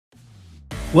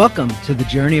Welcome to the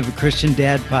Journey of a Christian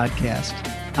Dad podcast.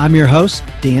 I'm your host,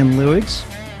 Dan Lewigs.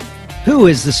 Who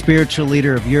is the spiritual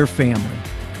leader of your family?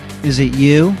 Is it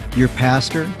you, your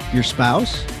pastor, your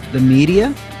spouse, the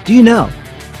media? Do you know?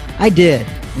 I did,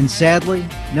 and sadly,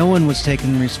 no one was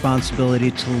taking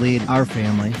responsibility to lead our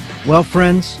family. Well,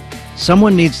 friends,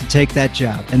 someone needs to take that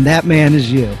job, and that man is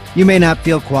you. You may not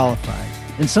feel qualified,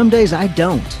 and some days I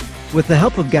don't. With the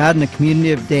help of God and a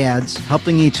community of dads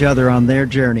helping each other on their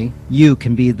journey, you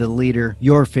can be the leader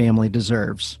your family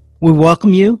deserves. We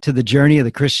welcome you to the Journey of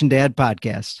the Christian Dad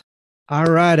podcast. All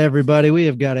right, everybody, we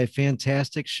have got a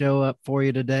fantastic show up for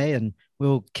you today, and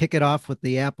we'll kick it off with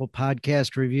the Apple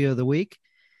Podcast Review of the Week.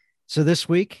 So this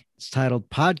week, it's titled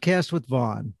Podcast with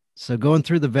Vaughn. So going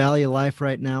through the valley of life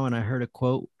right now, and I heard a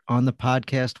quote on the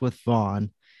podcast with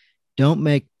Vaughn: don't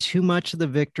make too much of the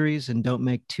victories and don't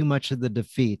make too much of the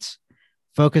defeats.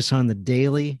 Focus on the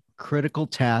daily critical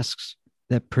tasks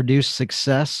that produce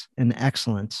success and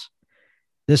excellence.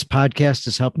 This podcast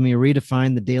is helping me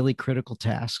redefine the daily critical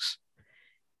tasks.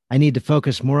 I need to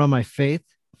focus more on my faith,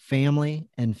 family,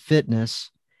 and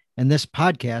fitness, and this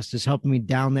podcast is helping me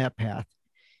down that path.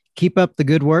 Keep up the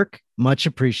good work. Much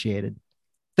appreciated.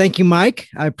 Thank you, Mike.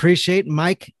 I appreciate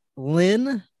Mike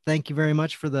Lynn. Thank you very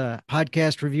much for the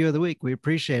podcast review of the week. We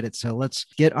appreciate it. So let's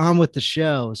get on with the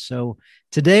show. So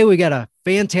today we got a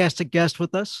fantastic guest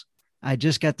with us. I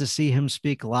just got to see him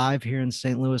speak live here in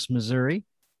St. Louis, Missouri,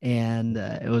 and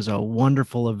it was a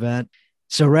wonderful event.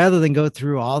 So rather than go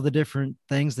through all the different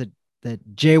things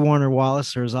that J. Warner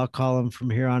Wallace, or as I'll call him from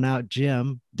here on out,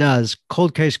 Jim, does,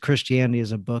 Cold Case Christianity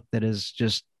is a book that is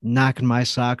just knocking my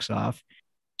socks off.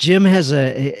 Jim has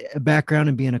a background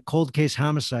in being a cold case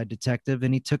homicide detective,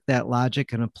 and he took that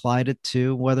logic and applied it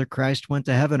to whether Christ went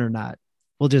to heaven or not.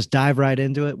 We'll just dive right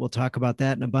into it. We'll talk about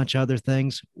that and a bunch of other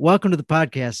things. Welcome to the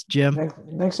podcast, Jim.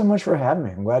 Thanks so much for having me.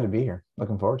 I'm glad to be here.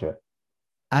 Looking forward to it.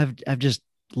 I've just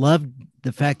loved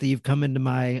the fact that you've come into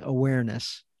my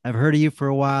awareness. I've heard of you for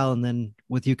a while, and then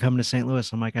with you coming to St.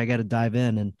 Louis, I'm like, I got to dive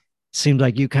in. And it seemed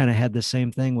like you kind of had the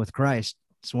same thing with Christ.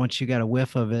 So once you got a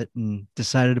whiff of it and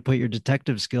decided to put your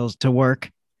detective skills to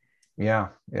work. Yeah,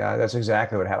 that's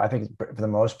exactly what happened. I think for the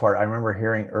most part, I remember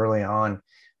hearing early on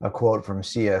a quote from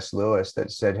C.S. Lewis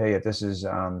that said, hey, if this is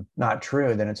not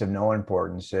true, then it's of no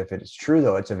importance. If it's true,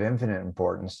 though, it's of infinite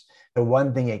importance. The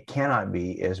one thing it cannot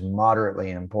be is moderately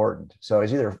important. So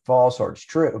it's either false or it's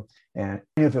true. And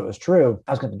if it was true,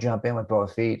 I was going to jump in with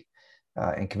both feet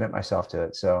and commit myself to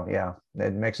it. So yeah,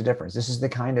 it makes a difference. This is the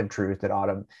kind of truth that ought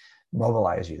to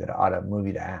mobilize you, that ought to move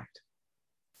you to act.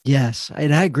 Yes,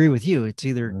 and I agree with you. It's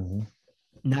either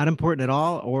not important at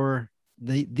all or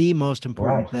the most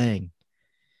important thing.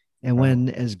 And when,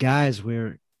 as guys,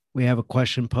 we have a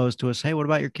question posed to us, hey, what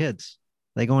about your kids?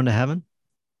 They going to heaven?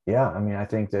 Yeah, I mean, I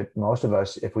think that most of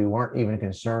us, if we weren't even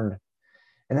concerned,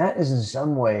 and that is in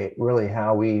some way really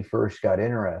how we first got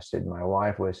interested. My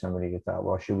wife was somebody who thought,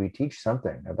 well, should we teach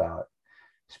something about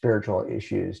spiritual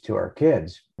issues to our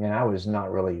kids? And I was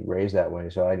not really raised that way,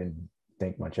 so I didn't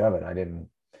think much of it.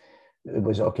 It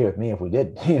was okay with me if we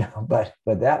did, but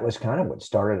that was kind of what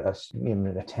started us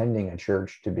even attending a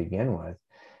church to begin with.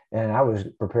 And I was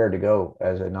prepared to go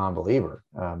as a non-believer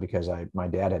because my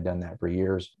dad had done that for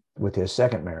years with his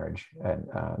second marriage. And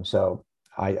so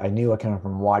I knew kind of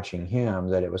from watching him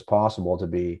that it was possible to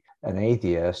be an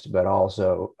atheist, but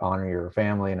also honor your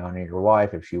family and honor your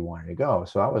wife if she wanted to go.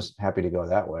 So I was happy to go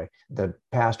that way. The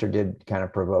pastor did kind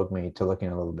of provoke me to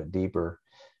looking a little bit deeper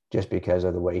just because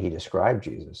of the way he described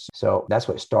Jesus. So that's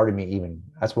what started me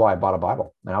that's why I bought a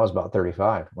Bible. And I was about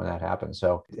 35 when that happened.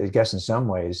 So I guess in some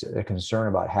ways, a concern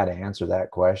about how to answer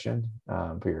that question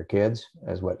for your kids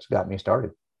is what's got me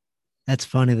started. That's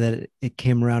funny that it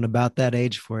came around about that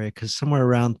age for you, because somewhere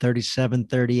around 37,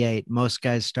 38, most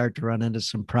guys start to run into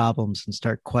some problems and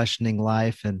start questioning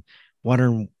life and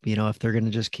wondering, if they're going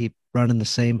to just keep running the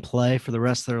same play for the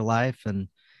rest of their life and,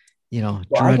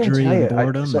 drudgery and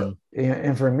boredom.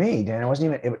 And for me, Dan, it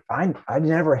wasn't even, I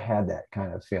never had that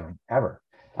kind of feeling ever.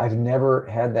 I've never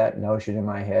had that notion in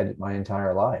my head my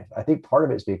entire life. I think part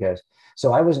of it's because,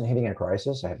 so I wasn't hitting a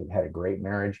crisis. I had a great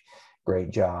marriage,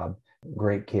 great job,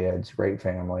 great kids, great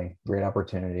family, great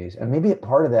opportunities. And maybe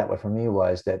part of that for me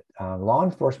was that law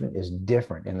enforcement is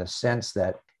different in the sense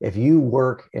that if you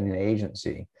work in an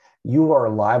agency, you are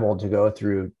liable to go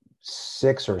through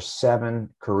 6 or 7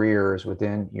 careers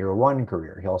within your one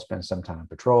career. He'll spend some time in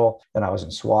patrol. Then I was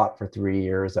in SWAT for 3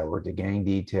 years. I worked at gang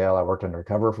detail. I worked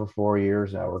undercover for 4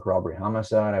 years. I worked robbery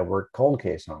homicide. I worked cold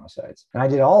case homicides. And I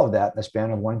did all of that in the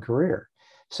span of one career.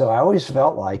 So I always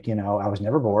felt like, I was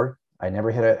never bored. I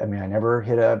never hit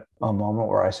a moment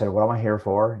where I said, what am I here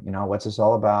for? What's this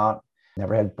all about?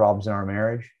 never had problems in our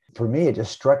marriage. For me, it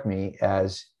just struck me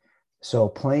as so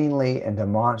plainly and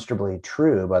demonstrably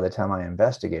true by the time I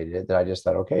investigated it that I just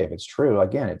thought, okay, if it's true,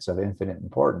 again, it's of infinite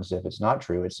importance. If it's not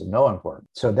true, it's of no importance.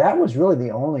 So that was really the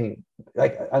only,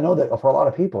 like, I know that for a lot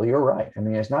of people, you're right. I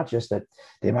mean, it's not just that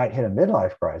they might hit a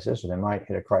midlife crisis or they might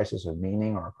hit a crisis of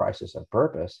meaning or a crisis of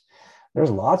purpose.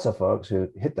 There's lots of folks who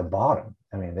hit the bottom.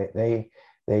 I mean,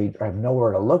 they have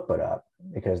nowhere to look but up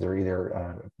because they're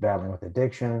either battling with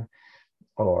addiction,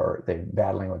 or they're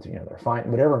battling with, they're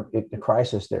fine, whatever the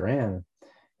crisis they're in.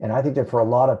 And I think that for a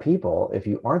lot of people, if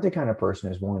you aren't the kind of person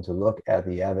who's willing to look at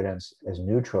the evidence as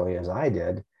neutrally as I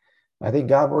did, I think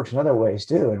God works in other ways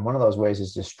too. And one of those ways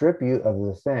is to strip you of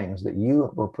the things that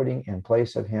you were putting in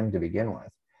place of him to begin with,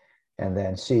 and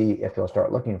then see if you'll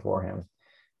start looking for him.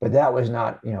 But that was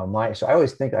not, so I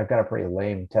always think I've got a pretty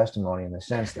lame testimony in the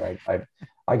sense that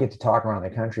I get to talk around the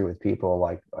country with people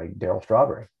like Daryl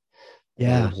Strawberry.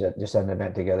 Yeah. We just had an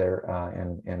event together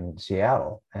in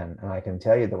Seattle. And I can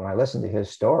tell you that when I listened to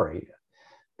his story,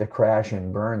 the crash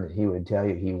and burn that he would tell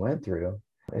you he went through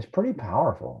is pretty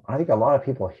powerful. I think a lot of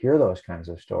people hear those kinds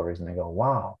of stories and they go,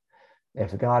 wow,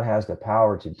 if God has the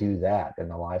power to do that in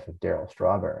the life of Daryl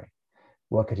Strawberry,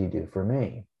 what could he do for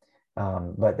me?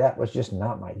 But that was just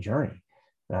not my journey.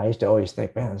 And I used to always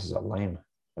think, man, this is a lame.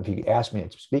 If you ask me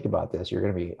to speak about this, you're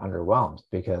going to be underwhelmed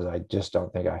because I just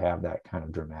don't think I have that kind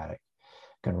of dramatic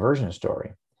conversion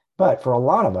story. But for a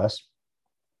lot of us,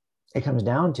 it comes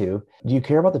down to, do you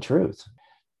care about the truth?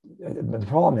 But the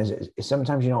problem is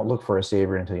sometimes you don't look for a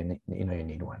savior until you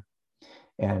need one.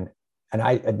 And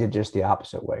I did just the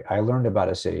opposite way. I learned about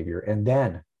a savior and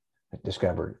then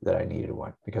discovered that I needed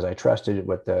one because I trusted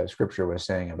what the scripture was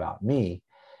saying about me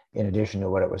in addition to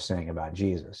what it was saying about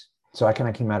Jesus. So I kind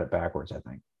of came at it backwards, I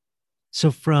think. So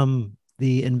from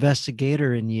the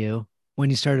investigator in you, when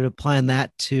you started applying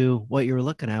that to what you were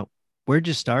looking at, where'd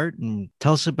you start? And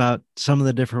tell us about some of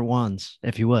the different ones,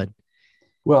 if you would.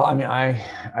 Well, I mean,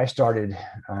 I started,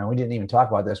 we didn't even talk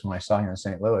about this when I saw you in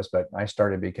St. Louis, but I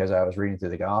started because I was reading through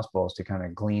the Gospels to kind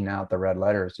of glean out the red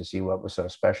letters to see what was so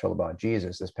special about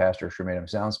Jesus. This pastor sure made him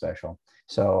sound special.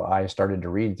 So I started to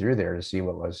read through there to see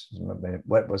what was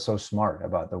so smart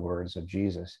about the words of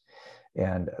Jesus.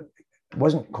 And it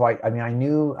wasn't quite, I mean, I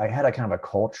knew I had a kind of a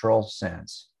cultural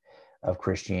sense of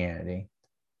Christianity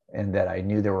and that I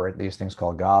knew there were these things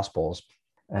called Gospels.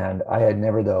 And I had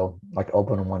never, though, like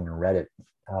opened one and read it.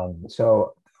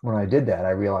 So when I did that,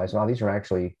 I realized, oh, these are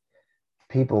actually,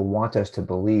 people want us to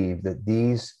believe that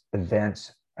these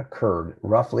events occurred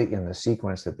roughly in the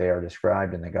sequence that they are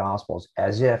described in the Gospels,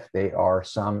 as if they are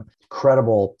some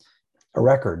credible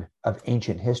record of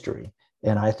ancient history.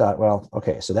 And I thought, well,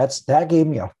 okay, so that gave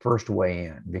me a first way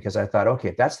in, because I thought, okay,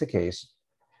 if that's the case,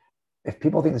 if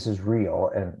people think this is real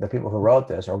and the people who wrote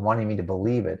this are wanting me to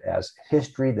believe it as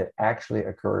history that actually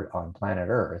occurred on planet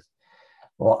Earth,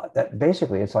 well, that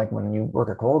basically, it's like when you work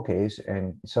a cold case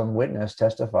and some witness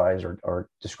testifies or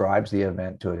describes the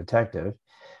event to a detective,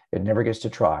 it never gets to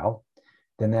trial.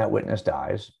 Then that witness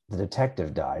dies, the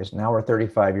detective dies. Now we're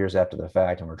 35 years after the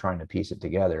fact and we're trying to piece it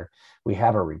together. We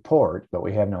have a report, but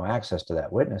we have no access to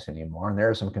that witness anymore. And there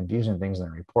are some confusing things in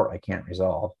the report I can't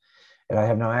resolve. And I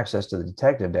have no access to the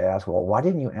detective to ask, well, why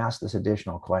didn't you ask this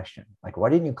additional question? Like, why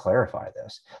didn't you clarify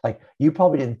this? Like, you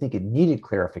probably didn't think it needed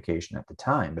clarification at the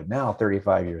time, but now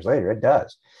 35 years later, it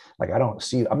does. Like,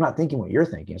 I'm not thinking what you're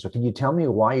thinking. So can you tell me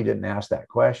why you didn't ask that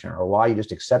question or why you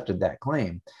just accepted that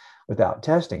claim without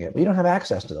testing it? But you don't have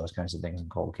access to those kinds of things in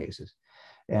cold cases.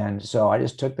 And so I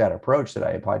just took that approach that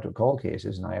I applied to cold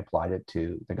cases and I applied it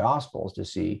to the Gospels to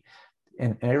see.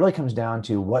 And it really comes down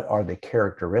to what are the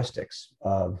characteristics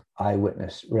of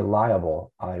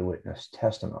reliable eyewitness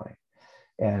testimony.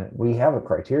 And we have a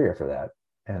criteria for that.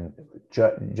 And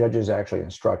judges actually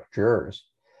instruct jurors.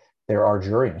 There are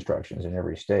jury instructions in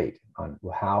every state on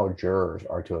how jurors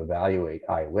are to evaluate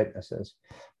eyewitnesses.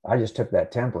 I just took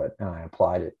that template and I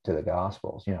applied it to the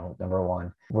Gospels. Number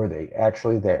one, were they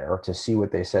actually there to see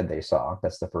what they said they saw?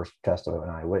 That's the first test of an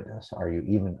eyewitness. Are you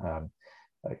even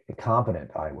competent?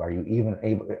 Are you even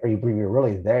able? Are you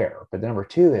really there? But number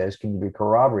two is, can you be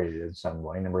corroborated in some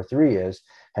way? Number three is,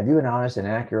 have you been honest and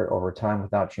accurate over time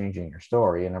without changing your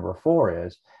story? And number four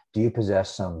is, do you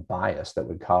possess some bias that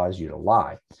would cause you to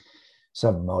lie,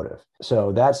 some motive?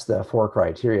 So that's the four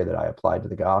criteria that I applied to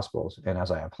the Gospels. And as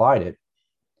I applied it,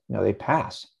 they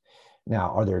pass.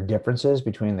 Now, are there differences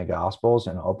between the Gospels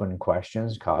and open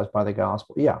questions caused by the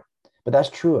Gospel? Yeah. But that's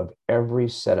true of every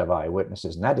set of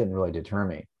eyewitnesses, and that didn't really deter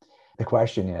me. The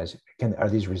question is, are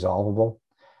these resolvable?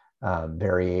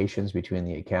 Variations between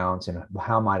the accounts, and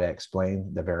how might I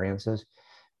explain the variances?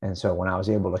 And so when I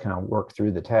was able to kind of work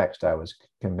through the text, I was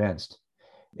convinced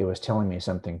It was telling me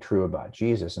something true about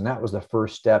Jesus. And that was the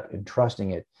first step in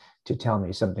trusting it to tell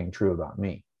me something true about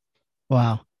me.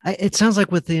 Wow. It sounds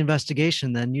like with the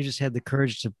investigation, then you just had the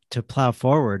courage to plow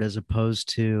forward as opposed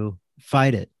to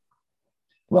fight it.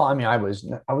 Well, I mean, I was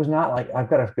not like, I've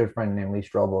got a good friend named Lee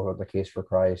Strobel who wrote The Case for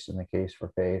Christ and The Case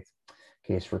for Faith,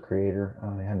 Case for Creator.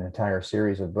 He had an entire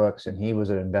series of books, and he was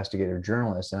an investigative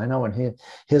journalist. And I know when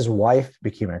his wife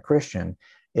became a Christian,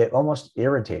 it almost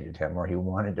irritated him, or he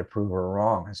wanted to prove her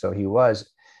wrong. And so he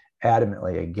was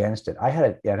adamantly against it. I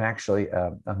had actually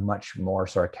a much more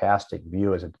sarcastic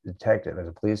view as a detective, as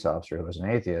a police officer who was an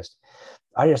atheist.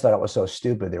 I just thought it was so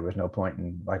stupid. There was no point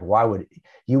in, like, why would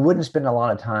you wouldn't spend a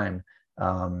lot of time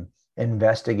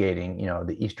investigating,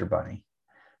 the Easter Bunny,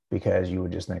 because you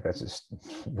would just think that's just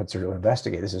what's there to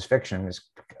investigate. This is fiction.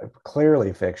 It's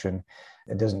clearly fiction.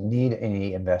 It doesn't need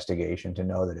any investigation to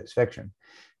know that it's fiction.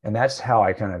 And that's how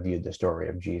I kind of viewed the story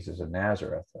of Jesus of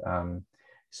Nazareth.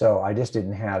 So I just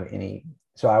didn't have any.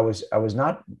 So I was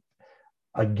not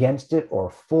against it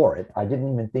or for it. I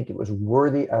didn't even think it was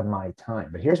worthy of my time.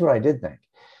 But here's what I did think.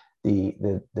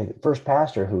 The first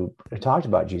pastor who talked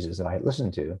about Jesus that I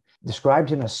listened to described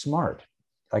him as smart.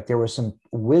 Like there was some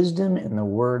wisdom in the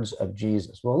words of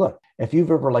Jesus. Well, look, if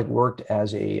you've ever worked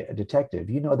as a detective,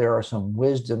 there's some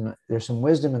wisdom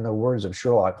in the words of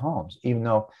Sherlock Holmes, even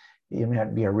though you may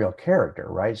not be a real character,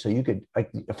 right? So you could,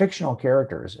 like, fictional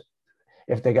characters,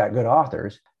 if they got good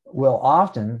authors, will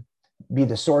often be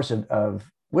the source of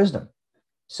wisdom.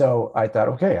 So I thought,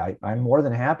 okay, I'm more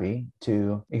than happy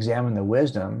to examine the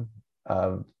wisdom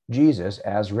of Jesus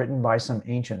as written by some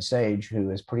ancient sage who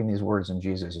is putting these words in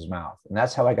Jesus's mouth. And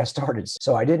that's how I got started.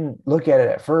 So I didn't look at it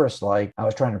at first like I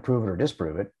was trying to prove it or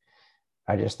disprove it.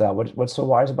 I just thought, what's so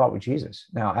wise about with Jesus?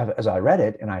 Now, as I read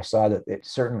it and I saw that it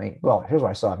certainly, well, here's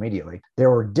what I saw immediately. There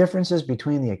were differences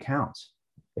between the accounts.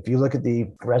 If you look at the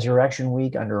resurrection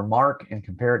week under Mark and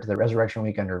compare it to the resurrection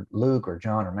week under Luke or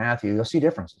John or Matthew, you'll see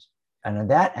differences. And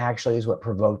that actually is what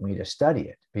provoked me to study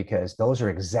it, because those are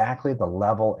exactly the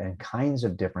level and kinds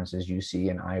of differences you see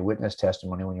in eyewitness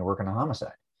testimony when you're working a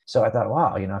homicide. So I thought,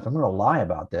 wow, if I'm going to lie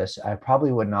about this, I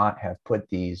probably would not have put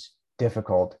these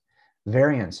difficult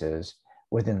variances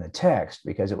within the text,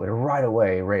 because it would right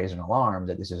away raise an alarm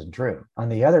that this isn't true. On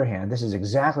the other hand, this is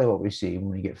exactly what we see when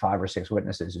we get 5 or 6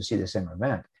 witnesses who see the same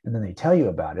event, and then they tell you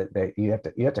about it. That you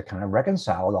have to kind of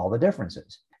reconcile all the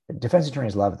differences. Defense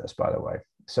attorneys love this, by the way.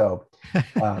 So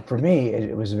for me,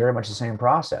 it was very much the same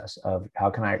process of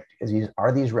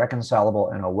are these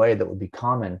reconcilable in a way that would be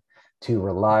common to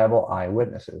reliable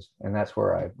eyewitnesses? And that's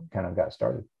where I kind of got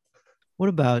started. What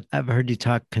about, I've heard you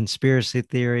talk conspiracy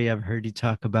theory. I've heard you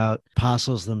talk about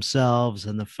apostles themselves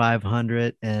and the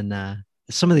 500 and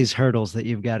some of these hurdles that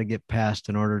you've got to get past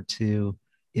in order to,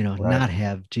 Right. not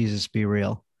have Jesus be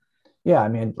real. Yeah, I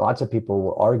mean, lots of people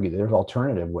will argue that there's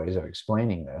alternative ways of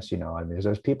explaining this.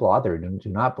 There's people out there who do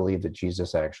not believe that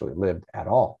Jesus actually lived at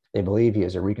all. They believe he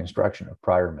is a reconstruction of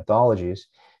prior mythologies,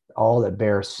 all that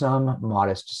bear some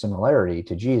modest similarity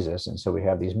to Jesus. And so we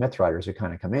have these myth writers who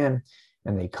kind of come in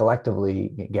and they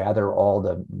collectively gather all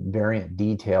the variant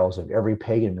details of every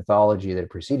pagan mythology that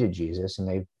preceded Jesus, and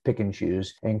they pick and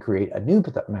choose and create a new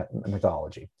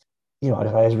mythology.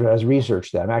 As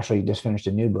research that, I'm actually just finished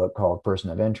a new book called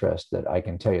Person of Interest, that I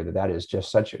can tell you that is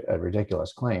just such a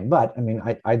ridiculous claim. But I mean,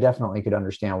 I definitely could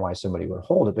understand why somebody would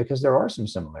hold it, because there are some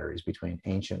similarities between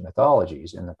ancient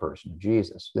mythologies and the person of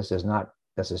Jesus. This does not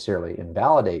necessarily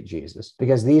invalidate Jesus,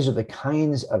 because these are the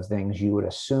kinds of things you would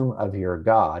assume of your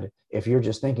God if you're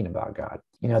just thinking about God.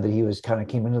 That he was kind of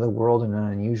came into the world in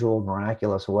an unusual,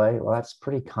 miraculous way. Well, that's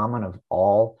pretty common of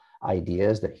all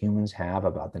ideas that humans have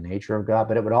about the nature of God,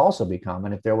 but it would also be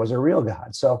common if there was a real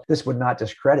God. So this would not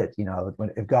discredit,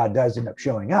 if God does end up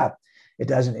showing up, it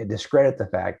doesn't discredit the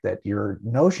fact that your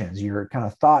notions, your kind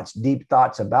of thoughts, deep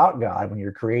thoughts about God when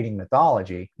you're creating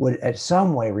mythology would in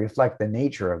some way reflect the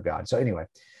nature of God. So anyway,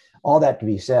 all that to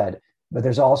be said, but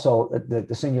there's also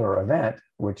the singular event,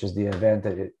 which is the event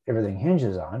that everything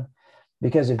hinges on.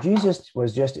 Because if Jesus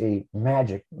was just a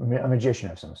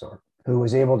magician of some sort, who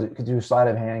was able to, through sleight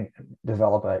of hand,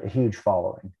 develop a huge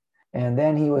following. And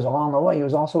then he was along the way, he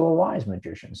was also a wise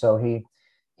magician. So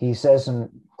he says some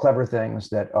clever things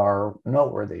that are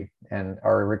noteworthy and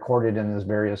are recorded in those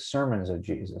various sermons of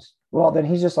Jesus. Well, then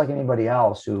he's just like anybody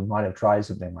else who might have tried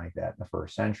something like that in the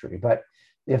first century. But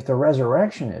if the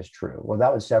resurrection is true, well,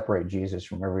 that would separate Jesus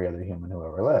from every other human who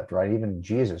ever lived, right? Even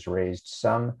Jesus raised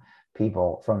some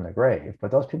people from the grave,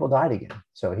 but those people died again.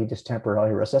 So he just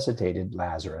temporarily resuscitated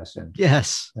Lazarus and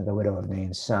Yes. the widow of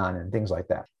Nain's son and things like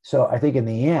that. So I think in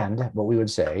the end, what we would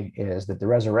say is that the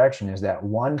resurrection is that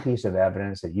one piece of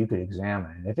evidence that you could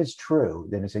examine. And if it's true,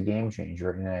 then it's a game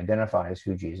changer and it identifies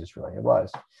who Jesus really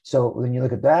was. So when you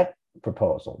look at that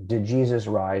proposal, did Jesus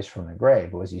rise from the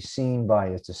grave? Was he seen by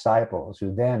his disciples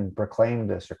who then proclaimed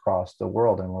this across the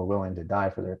world and were willing to die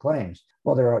for their claims?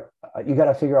 Well, you got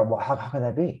to figure out, well, how can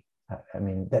that be? I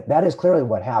mean, that is clearly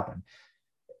what happened.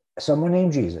 Someone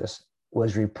named Jesus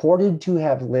was reported to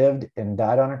have lived and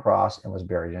died on a cross and was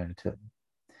buried in a tomb.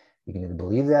 You can either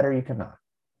believe that or you cannot.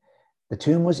 The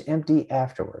tomb was empty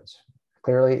afterwards.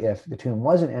 Clearly, if the tomb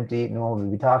wasn't empty, no one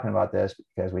would be talking about this,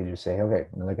 because we just say, okay,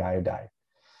 another guy who died.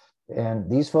 And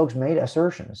these folks made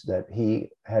assertions that he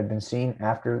had been seen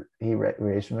after he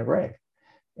raised from the grave.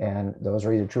 And those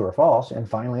are either true or false. And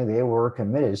finally, they were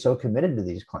so committed to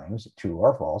these claims, true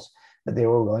or false, that they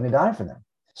were willing to die for them.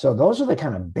 So those are the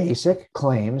kind of basic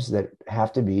claims that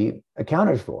have to be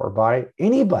accounted for by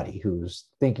anybody who's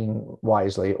thinking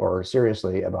wisely or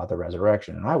seriously about the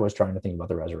resurrection. And I was trying to think about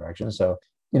the resurrection. So,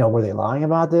 were they lying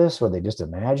about this? Were they just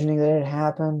imagining that it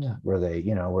happened? Were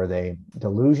they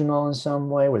delusional in some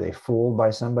way? Were they fooled by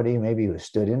somebody maybe who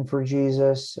stood in for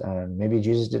Jesus? Maybe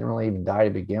Jesus didn't really even die to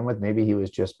begin with. Maybe he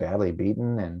was just badly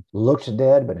beaten and looked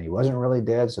dead, but he wasn't really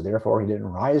dead. So therefore he didn't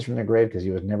rise from the grave because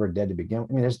he was never dead to begin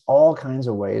with. I mean, there's all kinds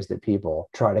of ways that people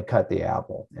try to cut the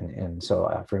apple. And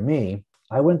so for me,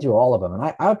 I went through all of them,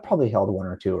 and I probably held one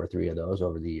or two or three of those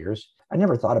over the years. I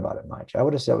never thought about it much. I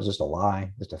would have said it was just a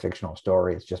lie, just a fictional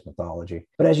story. It's just mythology.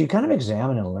 But as you kind of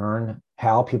examine and learn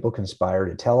how people conspire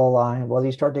to tell a lie, well,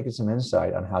 you start to get some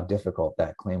insight on how difficult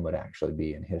that claim would actually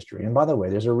be in history. And by the way,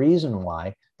 there's a reason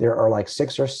why there are like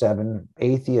 6 or 7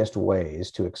 atheist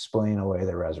ways to explain away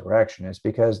the resurrection. It's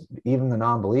because even the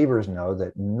non-believers know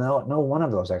that no one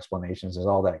of those explanations is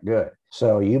all that good.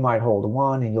 So you might hold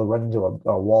one and you'll run into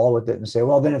a wall with it and say,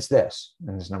 well, then it's this.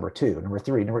 And it's number 2, number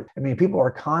 3. People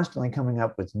are constantly coming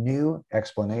up with new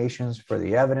explanations for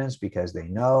the evidence because they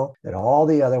know that all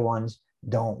the other ones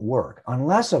don't work,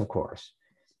 unless, of course,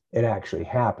 it actually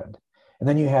happened. And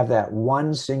then you have that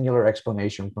one singular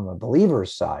explanation from a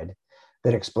believer's side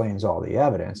that explains all the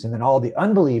evidence. And then all the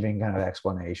unbelieving kind of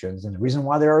explanations. And the reason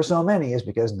why there are so many is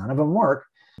because none of them work.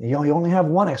 You only have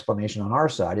one explanation on our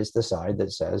side. It's the side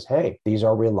that says, hey, these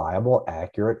are reliable,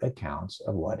 accurate accounts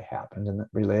of what happened and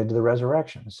related to the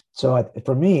resurrections. So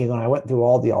for me, when I went through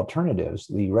all the alternatives,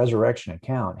 the resurrection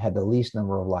account had the least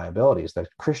number of liabilities. The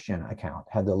Christian account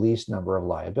had the least number of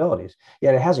liabilities.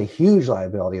 Yet it has a huge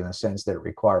liability in the sense that it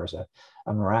requires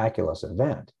a miraculous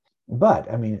event.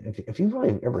 But I mean, if you've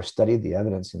really ever studied the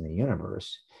evidence in the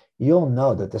universe, you'll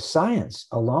know that the science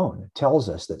alone tells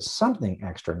us that something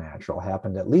extranatural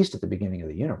happened, at least at the beginning of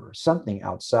the universe. Something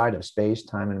outside of space,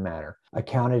 time, and matter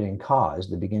accounted and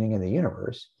caused the beginning of the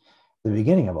universe, the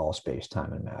beginning of all space,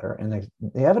 time, and matter. And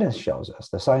the evidence shows us,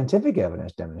 the scientific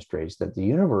evidence demonstrates that the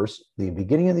universe, the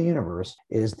beginning of the universe,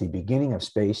 is the beginning of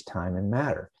space, time, and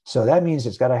matter. So that means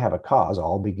it's got to have a cause.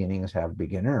 All beginnings have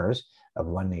beginners of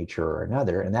one nature or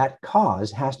another. And that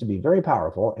cause has to be very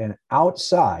powerful and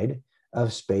outside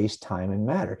of space, time, and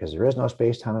matter, because there is no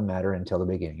space, time, and matter until the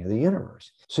beginning of the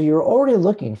universe. So you're already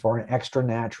looking for an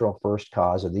extra-natural first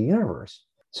cause of the universe.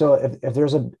 So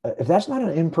if that's not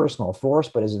an impersonal force,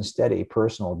 but is instead a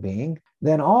personal being,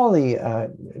 then all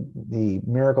the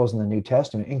miracles in the New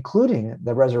Testament, including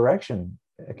the resurrection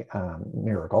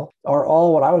miracle, are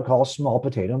all what I would call small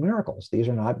potato miracles. These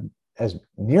are not as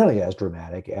nearly as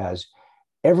dramatic as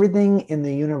everything in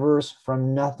the universe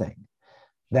from nothing.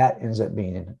 That ends up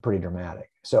being pretty dramatic.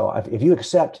 So if you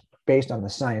accept, based on the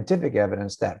scientific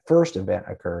evidence, that first event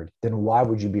occurred, then why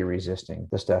would you be resisting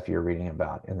the stuff you're reading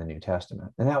about in the New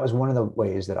Testament? And that was one of the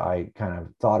ways that I kind of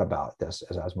thought about this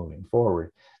as I was moving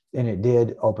forward. And it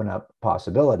did open up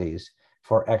possibilities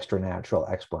for extranatural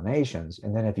explanations.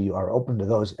 And then if you are open to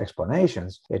those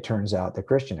explanations, it turns out the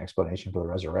Christian explanation for the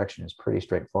resurrection is pretty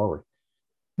straightforward.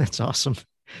 That's awesome.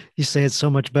 You say it so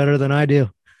much better than I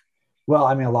do. Well,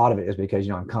 I mean, a lot of it is because,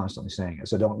 I'm constantly saying it.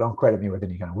 So don't credit me with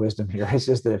any kind of wisdom here. It's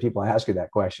just that if people ask you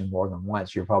that question more than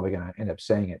once, you're probably going to end up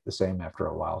saying it the same after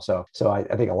a while. So I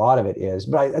think a lot of it is,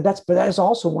 but that is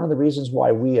also one of the reasons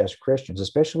why we as Christians,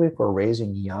 especially if we're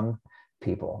raising young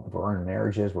people, if we're in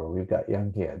marriages where we've got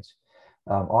young kids,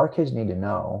 our kids need to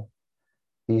know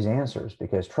these answers,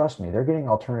 because trust me, they're getting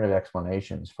alternative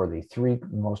explanations for the 3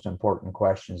 most important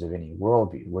questions of any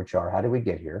worldview, which are: how did we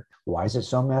get here? Why is it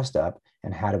so messed up?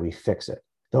 And how do we fix it?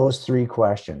 Those 3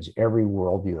 questions, every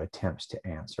worldview attempts to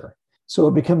answer. So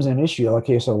it becomes an issue.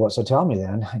 Okay, so what? So tell me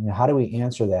then, how do we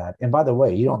answer that? And by the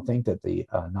way, you don't think that the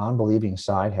non-believing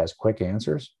side has quick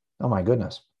answers? Oh my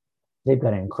goodness. They've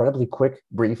got incredibly quick,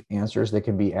 brief answers that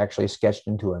can be actually sketched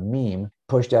into a meme,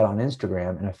 pushed out on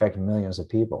Instagram, and affect millions of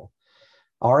people.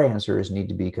 Our answers need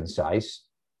to be concise,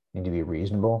 need to be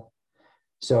reasonable.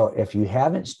 So if you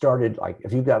haven't started, like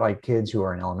if you've got like kids who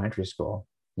are in elementary school,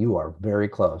 you are very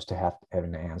close to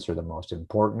having to answer the most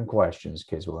important questions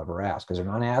kids will ever ask, because they're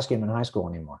not asking them in high school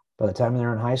anymore. By the time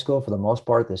they're in high school, for the most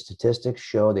part, the statistics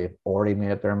show they've already made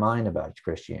up their mind about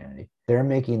Christianity. They're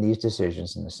making these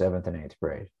decisions in the 7th and 8th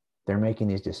grade. They're making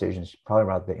these decisions probably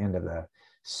about the end of the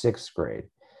 6th grade.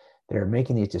 They're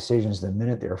making these decisions the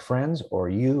minute their friends or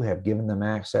you have given them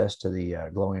access to the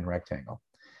glowing rectangle.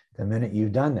 The minute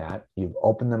you've done that, you've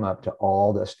opened them up to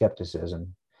all the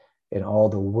skepticism and all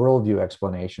the worldview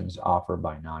explanations offered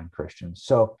by non-Christians.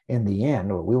 So in the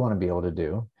end, what we want to be able to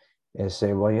do is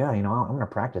say, well, yeah, I'm going to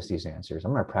practice these answers.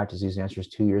 I'm going to practice these answers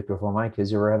 2 years before my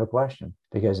kids ever have a question,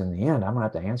 because in the end, I'm going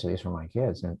to have to answer these for my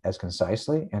kids, and as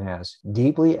concisely and as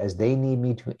deeply as they need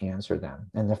me to answer them.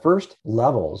 And the first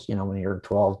levels, when you're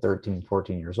 12, 13,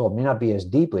 14 years old, may not be as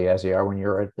deeply as they are when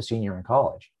you're a senior in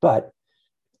college. But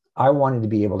I wanted to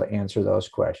be able to answer those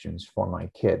questions for my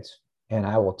kids. And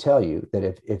I will tell you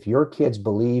that if your kids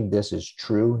believe this is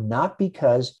true, not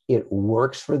because it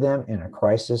works for them in a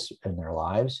crisis in their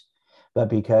lives, but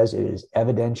because it is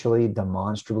evidentially,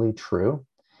 demonstrably true,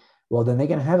 well, then they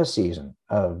can have a season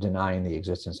of denying the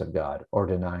existence of God or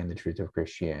denying the truth of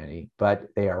Christianity, but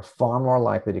they are far more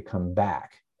likely to come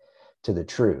back to the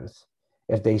truth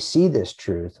if they see this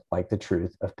truth like the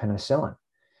truth of penicillin,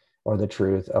 or the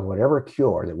truth of whatever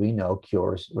cure that we know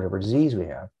cures whatever disease we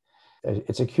have.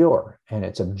 It's a cure, and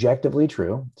it's objectively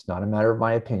true. It's not a matter of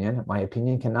my opinion. My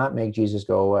opinion cannot make Jesus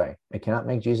go away. It cannot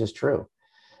make Jesus true.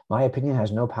 My opinion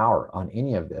has no power on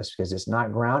any of this, because it's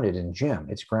not grounded in Jim.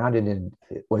 It's grounded in,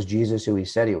 was Jesus who he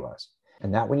said he was?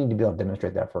 And that we need to be able to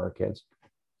demonstrate that for our kids.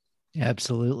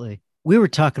 Absolutely. We were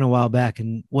talking a while back,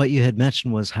 and what you had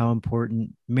mentioned was how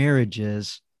important marriage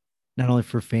is, not only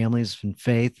for families and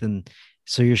faith. And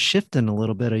so you're shifting a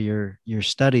little bit of your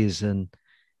studies and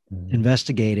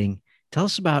investigating. Tell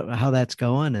us about how that's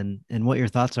going and what your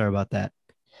thoughts are about that.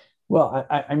 Well,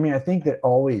 I mean, I think that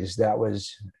always that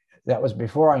was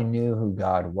before I knew who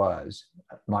God was.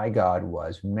 My God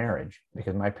was marriage,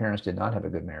 because my parents did not have a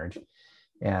good marriage.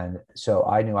 And so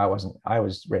I knew I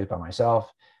was raised by myself.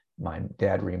 My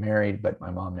dad remarried, but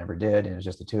my mom never did. And it was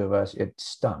just the two of us. It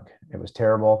stunk. It was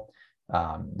terrible.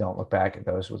 Don't look back at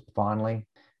those with fondly.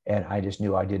 And I just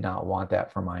knew I did not want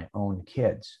that for my own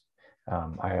kids.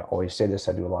 I always say this,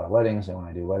 I do a lot of weddings. And when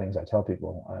I do weddings, I tell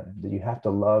people that you have to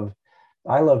love,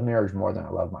 I love marriage more than I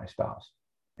love my spouse.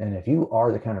 And if you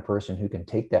are the kind of person who can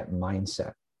take that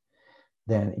mindset,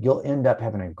 then you'll end up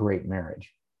having a great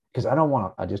marriage. Because I don't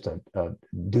want just a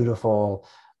dutiful,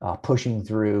 pushing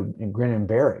through and grin and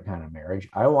bear it kind of marriage.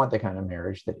 I want the kind of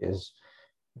marriage that is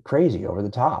crazy, over the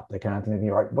top, the kind of thing that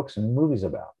you write books and movies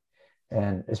about.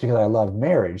 And it's because I love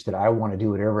marriage that I want to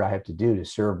do whatever I have to do to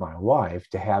serve my wife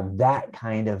to have that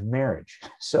kind of marriage.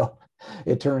 So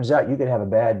it turns out you could have a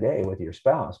bad day with your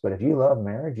spouse, but if you love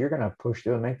marriage, you're going to push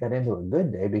through and make that into a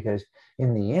good day, because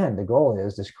in the end, the goal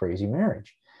is this crazy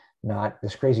marriage, not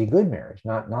this crazy good marriage,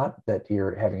 not that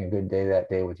you're having a good day that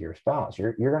day with your spouse.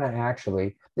 You're going to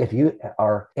actually, if you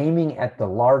are aiming at the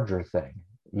larger thing,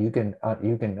 you can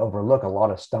overlook a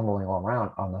lot of stumbling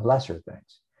around on the lesser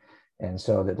things. And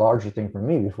so the larger thing for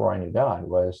me before I knew God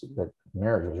was that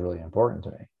marriage was really important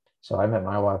to me. So I met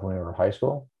my wife when we were in high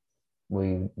school.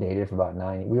 We dated for about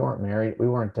 9 years. We weren't married. We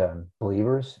weren't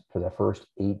believers for the first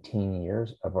 18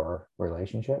 years of our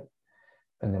relationship.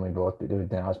 And then we both,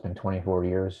 now it's been 24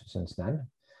 years since then.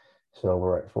 So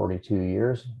we're at 42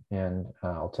 years. And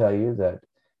I'll tell you that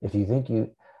if you think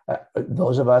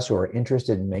those of us who are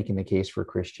interested in making the case for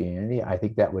Christianity, I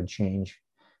think that would change.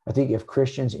 I think if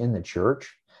Christians in the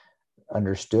church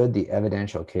understood the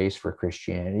evidential case for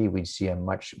Christianity, we'd see a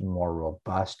much more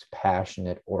robust,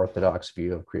 passionate, orthodox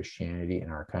view of Christianity in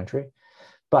our country.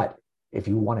 But if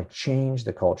you want to change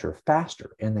the culture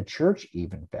faster, and the church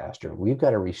even faster, we've got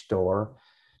to restore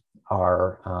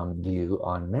our view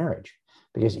on marriage.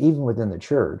 Because even within the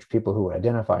church, people who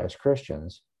identify as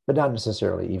Christians, but not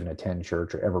necessarily even attend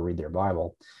church or ever read their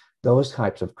Bible, those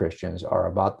types of Christians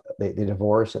are they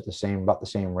divorce at about the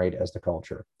same rate as the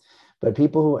culture. But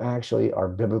people who actually are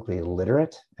biblically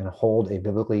literate and hold a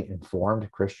biblically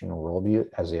informed Christian worldview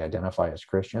as they identify as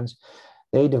Christians,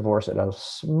 they divorce at a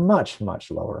much, much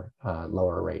lower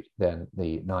rate than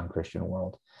the non-Christian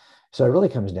world. So it really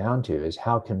comes down to is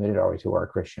how committed are we to our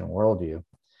Christian worldview,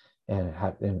 and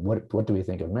what do we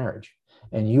think of marriage?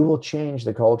 and you will change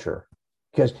the culture.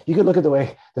 Because you could look at the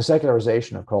way the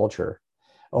secularization of culture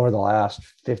over the last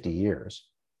 50 years,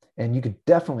 and you could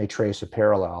definitely trace a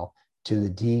parallel to the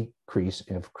decrease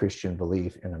of Christian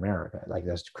belief in America. Like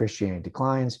as Christianity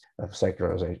declines,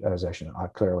 secularization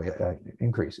clearly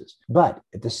increases. But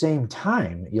at the same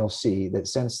time, you'll see that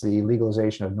since the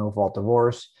legalization of no-fault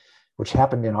divorce, which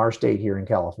happened in our state here in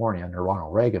California under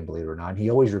Ronald Reagan, believe it or not,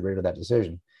 he always regretted that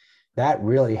decision. That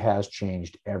really has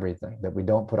changed everything, that we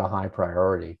don't put a high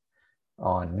priority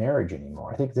on marriage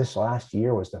anymore. I think this last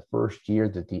year was the first year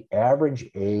that the average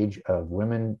age of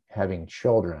women having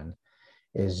children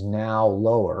is now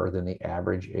lower than the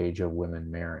average age of women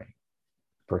marrying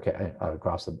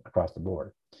across the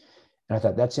board. And I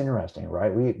thought that's interesting,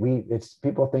 right? It's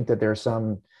people think that there's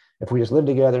some, if we just live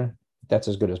together, that's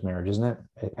as good as marriage, isn't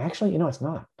it? Actually, it's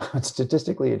not.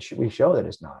 Statistically, we show that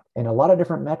it's not in a lot of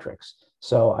different metrics.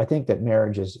 So I think that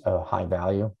marriage is a high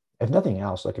value. If nothing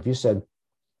else, like if you said,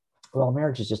 well,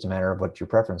 marriage is just a matter of what your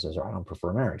preferences are. I don't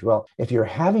prefer marriage. Well, if you're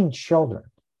having children,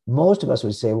 most of us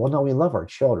would say, well, no, we love our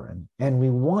children and we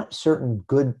want certain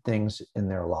good things in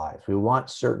their lives. We want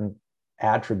certain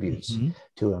attributes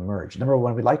to emerge. Number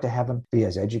one, we'd like to have them be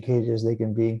as educated as they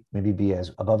can be, maybe be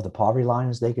as above the poverty line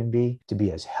as they can be, to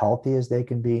be as healthy as they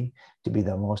can be, to be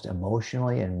the most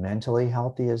emotionally and mentally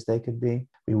healthy as they could be.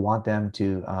 We want them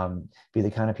to be the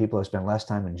kind of people who spend less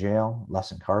time in jail,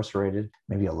 less incarcerated,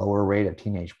 maybe a lower rate of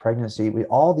teenage pregnancy.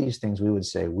 All these things we would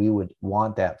say we would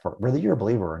want that for, whether you're a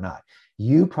believer or not.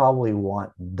 You probably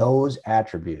want those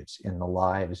attributes in the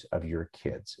lives of your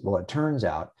kids. Well, it turns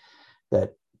out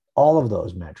that all of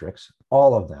those metrics,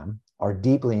 all of them are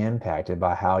deeply impacted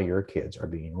by how your kids are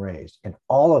being raised. And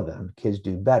all of them, kids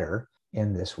do better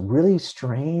in this really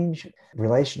strange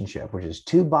relationship, which is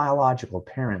two biological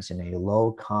parents in a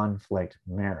low conflict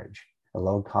marriage, a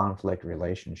low conflict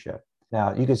relationship.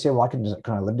 Now, you could say, well, I can just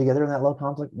kind of live together in that low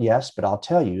conflict. Yes, but I'll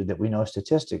tell you that we know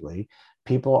statistically,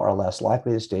 people are less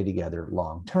likely to stay together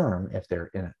long term if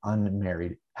they're in an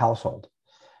unmarried household.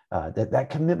 That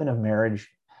commitment of marriage,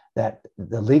 that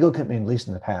the legal commitment, at least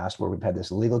in the past, where we've had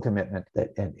this legal commitment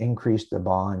that increased the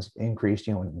bonds, increased,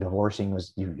 divorcing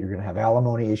was, you're going to have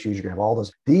alimony issues, you're going to have all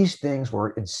those. These things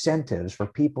were incentives for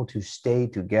people to stay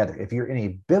together. If you're in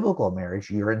a biblical marriage,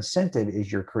 your incentive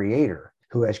is your creator,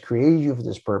 who has created you for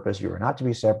this purpose. You are not to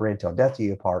be separated till death do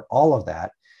you apart. All of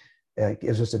that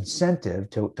gives us incentive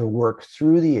to work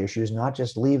through the issues, not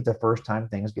just leave the first time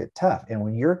things get tough. And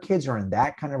when your kids are in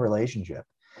that kind of relationship,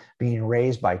 being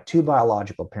raised by two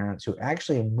biological parents who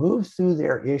actually move through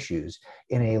their issues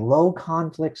in a low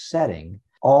conflict setting,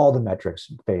 all the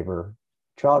metrics favor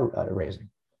child raising.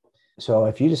 So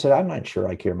if you just said, I'm not sure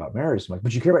I care about marriage so much,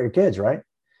 but you care about your kids, right?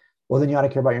 Well, then you ought to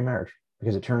care about your marriage,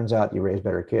 because it turns out you raise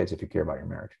better kids if you care about your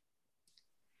marriage.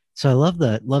 So I love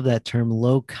that term,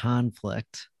 low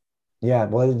conflict. Yeah,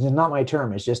 well, it's not my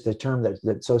term. It's just the term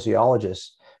that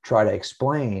sociologists try to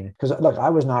explain. Because look, I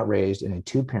was not raised in a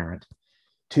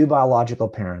two biological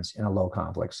parents in a low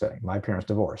conflict setting. My parents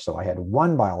divorced. So I had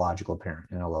one biological parent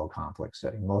in a low conflict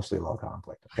setting, mostly low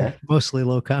conflict. Okay. Mostly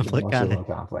low conflict. Mostly low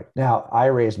conflict. Now, I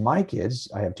raised my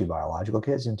kids. I have two biological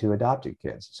kids and two adopted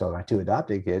kids. So my two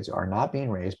adopted kids are not being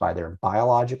raised by their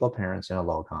biological parents in a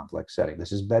low conflict setting.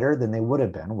 This is better than they would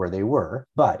have been where they were,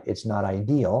 but it's not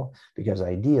ideal, because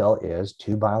ideal is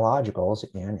two biologicals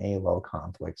in a low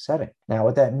conflict setting. Now,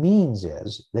 what that means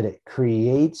is that it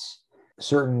creates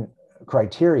certain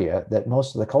criteria that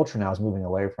most of the culture now is moving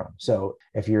away from. So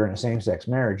if you're in a same-sex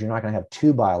marriage, you're not going to have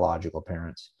two biological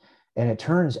parents. And it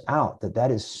turns out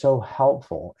that is so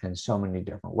helpful in so many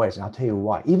different ways. And I'll tell you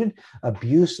why. Even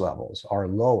abuse levels are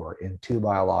lower in two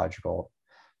biological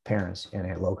parents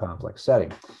in a low conflict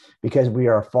setting, because we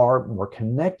are far more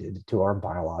connected to our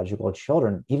biological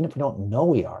children, even if we don't know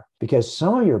we are, because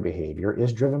some of your behavior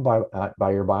is driven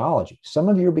by your biology. Some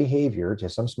of your behavior, to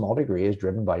some small degree, is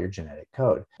driven by your genetic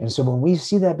code. And so when we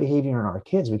see that behavior in our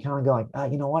kids, we kind of go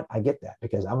like, you know what? I get that,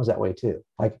 because I was that way too.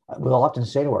 Like we'll often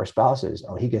say to our spouses,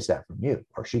 oh, he gets that from you,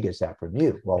 or she gets that from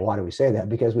you. Well, why do we say that?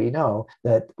 Because we know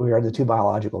that we are the two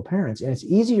biological parents, and it's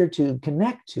easier to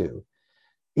connect to.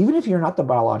 Even if you're not the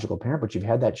biological parent, but you've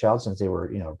had that child since they were,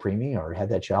 preemie, or had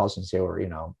that child since they were,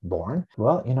 born.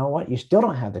 Well, you know what? You still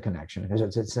don't have the connection,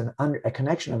 because it's a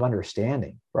connection of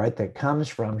understanding, right? That comes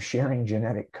from sharing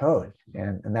genetic code.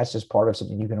 And that's just part of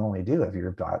something you can only do if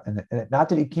you're, and not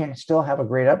that you can't still have a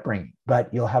great upbringing, but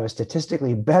you'll have a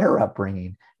statistically better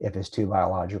upbringing if it's two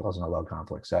biologicals in a low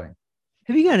conflict setting.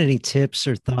 Have you got any tips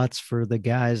or thoughts for the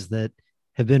guys that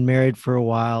have been married for a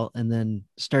while and then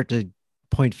start to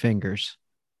point fingers?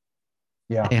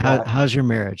 Yeah. Hey, how's your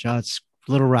marriage? Oh, it's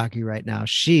a little rocky right now.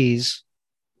 She's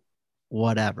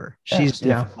whatever. She's Yes,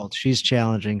 yeah. difficult. She's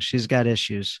challenging. She's got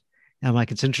issues. And I'm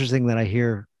like, it's interesting that I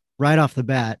hear right off the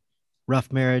bat,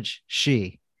 rough marriage,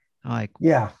 she. I'm like,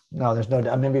 Yeah, no, there's no,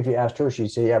 maybe if you asked her, she'd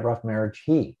say, yeah, rough marriage,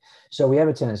 he. So we have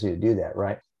a tendency to do that,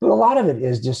 right? But a lot of it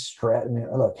is just stress. I mean,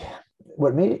 look,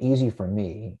 what made it easy for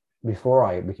me before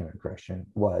I became a Christian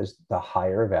was the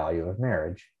higher value of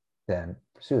marriage than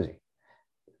Susie,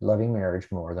 loving marriage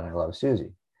more than I love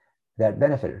Susie. That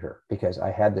benefited her because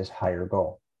I had this higher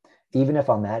goal. Even if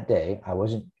on that day I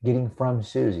wasn't getting from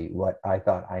Susie what I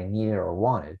thought I needed or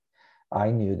wanted, I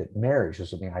knew that marriage was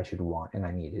something I should want and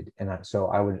I needed. And so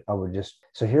I would just,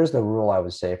 so here's the rule I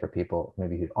would say for people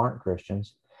maybe who aren't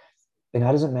Christians. And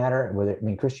that doesn't matter whether, I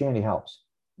mean, Christianity helps.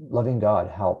 Loving God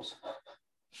helps.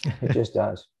 It just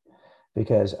does.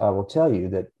 Because I will tell you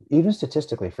that even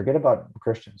statistically, forget about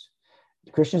Christians,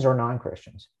 Christians or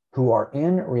non-Christians who are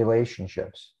in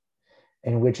relationships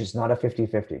in which it's not a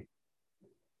 50-50.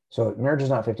 So marriage is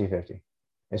not 50-50.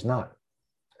 It's not.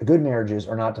 Good marriages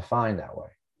are not defined that way.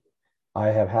 I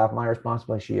have half my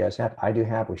responsibility. She has half. I do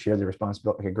half. We share the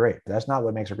responsibility. Okay, great. But that's not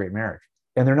what makes a great marriage.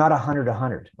 And they're not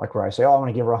 100-100, like where I say, oh, I want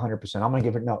to give her 100%. I'm going to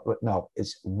give her, no,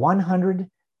 it's 100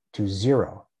 to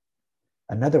 0.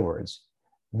 In other words,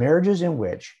 marriages in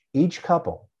which each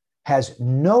couple has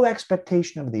no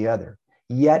expectation of the other,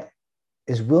 yet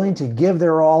is willing to give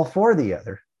their all for the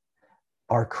other,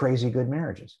 are crazy good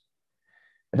marriages.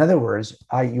 In other words,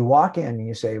 you walk in and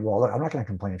you say, well, look, I'm not going to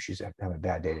complain if she's having a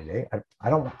bad day today.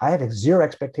 I have zero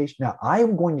expectation. Now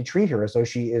I'm going to treat her as though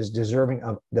she is deserving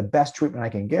of the best treatment I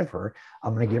can give her.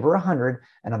 I'm going to give her 100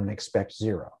 and I'm going to expect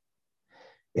 0.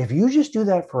 If you just do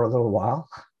that for a little while,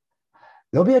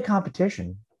 there'll be a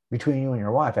competition between you and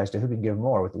your wife as to who can give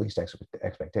more with the least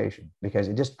expectation, because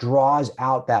it just draws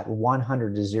out that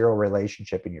 100 to 0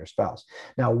 relationship in your spouse.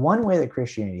 Now, one way that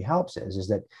Christianity helps is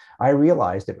that I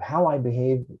realize that how I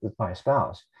behave with my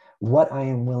spouse, what I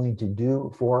am willing to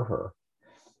do for her,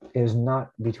 is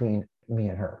not between me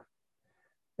and her.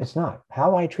 It's not.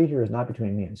 How I treat her is not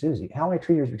between me and Susie. How I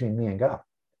treat her is between me and God.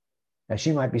 Now,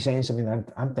 she might be saying something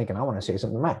that I'm thinking I want to say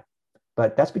something back,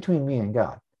 but that's between me and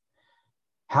God.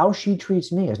 How she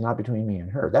treats me is not between me and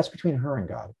her. That's between her and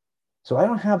God. So I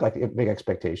don't have like big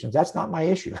expectations. That's not my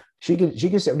issue. She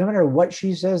can say, no matter what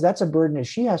she says, that's a burden that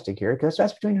she has to carry because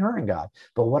that's between her and God.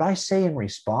 But what I say in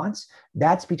response,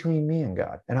 that's between me and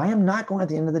God. And I am not going at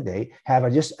the end of the day have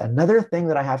just another thing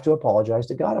that I have to apologize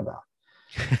to God about.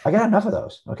 I got enough of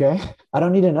those. Okay. I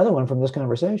don't need another one from this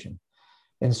conversation.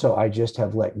 And so I just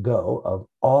have let go of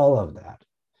all of that.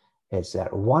 It's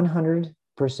that 100%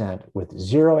 with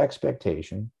 0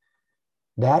 expectation.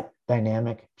 That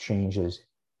dynamic changes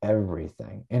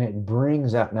everything. And it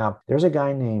brings out, now there's a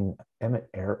guy named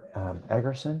Emmett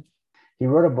Eggerson. He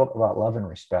wrote a book about love and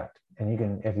respect. And you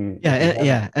can, if you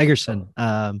Eggerson.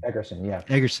 Eggerson, yeah.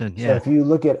 Eggerson, So if you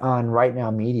look at on Right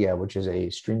Now Media, which is a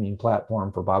streaming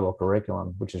platform for Bible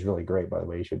curriculum, which is really great, by the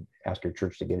way, you should ask your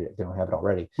church to get it if they don't have it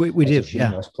already. We do, a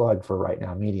shameless plug for Right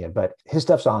Now Media, but his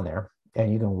stuff's on there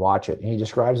and you can watch it. And he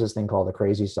describes this thing called the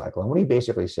crazy cycle. And what he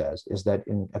basically says is that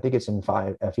I think it's in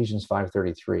Ephesians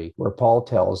 5:33, where Paul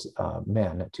tells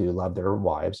men to love their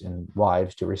wives and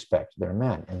wives to respect their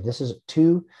men. And this is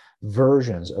 2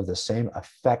 versions of the same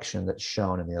affection that's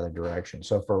shown in the other direction.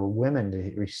 So for women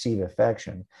to receive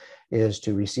affection is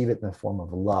to receive it in the form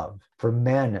of love. For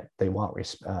men, they want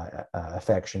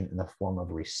affection in the form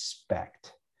of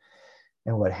respect.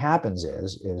 And what happens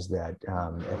is that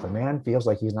if a man feels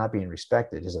like he's not being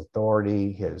respected, his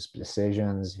authority, his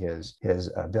decisions,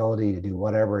 his ability to do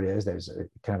whatever it is, there's a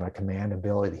kind of a command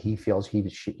ability that he feels he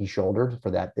shouldered for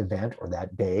that event or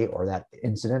that day or that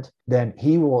incident, then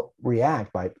he will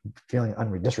react by feeling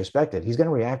disrespected. He's going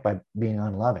to react by being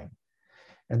unloving.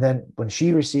 And then when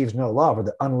she receives no love or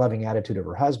the unloving attitude of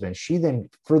her husband, she then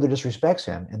further disrespects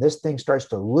him. And this thing starts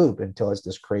to loop until it's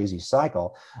this crazy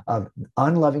cycle of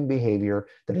unloving behavior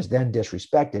that is then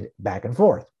disrespected back and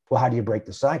forth. Well, how do you break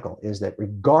the cycle? Is that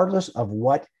regardless of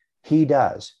what he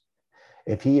does,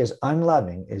 if he is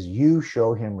unloving, is you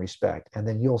show him respect. And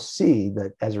then you'll see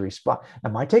that as a response, it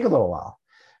might take a little while,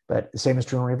 but the same is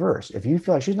true in reverse. If you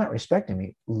feel like she's not respecting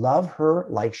me, love her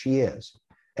like she is.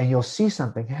 And you'll see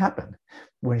something happen.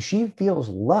 When she feels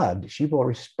loved, she will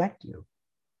respect you.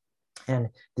 And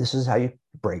this is how you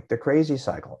break the crazy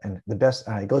cycle. And the best,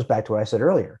 it goes back to what I said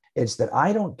earlier. It's that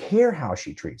I don't care how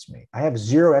she treats me. I have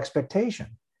 0 expectation.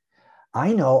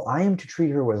 I know I am to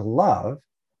treat her with love,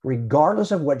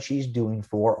 regardless of what she's doing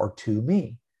for or to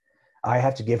me. I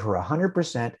have to give her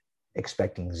 100%,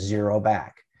 expecting 0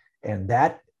 back. And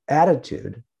that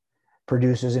attitude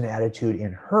produces an attitude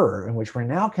in her in which we're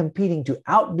now competing to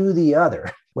outdo the other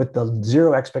with the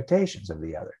 0 expectations of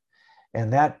the other.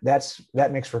 And that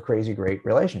makes for crazy great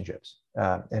relationships,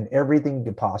 and everything you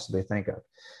could possibly think of.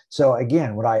 So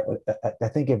again, what I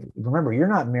think, if remember, you're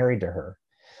not married to her.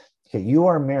 Okay, you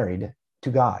are married to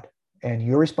God, and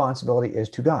your responsibility is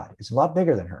to God. It's a lot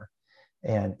bigger than her.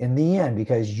 And in the end,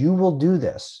 because you will do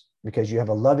this, because you have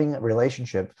a loving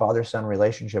relationship, father-son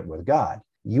relationship with God,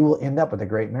 you will end up with a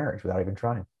great marriage without even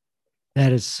trying.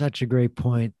 That is such a great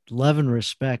point. Love and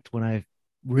respect, when I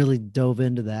really dove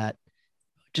into that,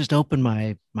 just opened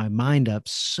my mind up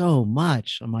so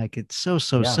much. I'm like, it's so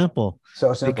Yeah, simple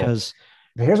so simple. because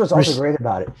But here's what's also res- great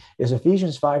about it is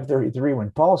Ephesians 5:33.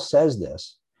 When Paul says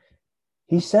this,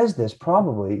 he says this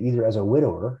probably either as a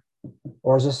widower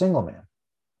or as a single man.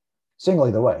 Single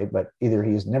either way, but either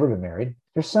he's never been married.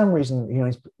 There's some reason,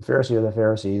 he's Pharisee of the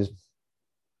Pharisees.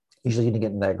 Usually you didn't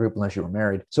get in that group unless you were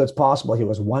married. So it's possible he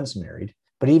was once married.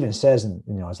 But he even says in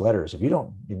his letters, if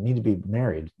you need to be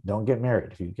married, don't get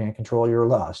married. If you can't control your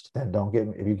lust, then don't get.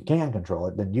 If you can control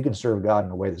it, then you can serve God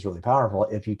in a way that's really powerful.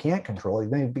 If you can't control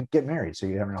it, then you get married. So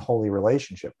you're having a holy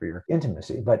relationship for your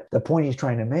intimacy. But the point he's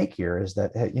trying to make here is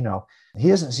that he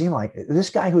doesn't seem like this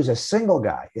guy who's a single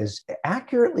guy is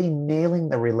accurately nailing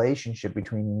the relationship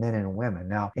between men and women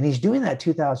now, and he's doing that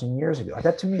 2,000 years ago.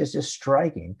 That to me is just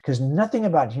striking because nothing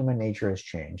about human nature has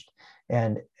changed.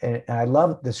 And I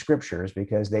love the scriptures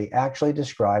because they actually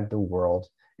describe the world,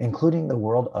 including the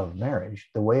world of marriage,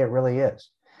 the way it really is.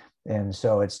 And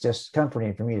so it's just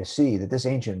comforting for me to see that this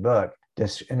ancient book,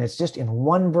 and it's just in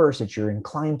one verse that you're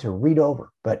inclined to read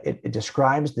over, but it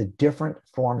describes the different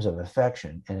forms of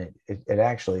affection. And it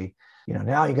actually,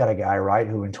 now you got a guy, right,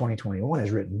 who in 2021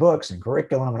 has written books and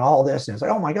curriculum and all this. And it's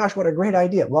like, oh my gosh, what a great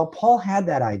idea. Well, Paul had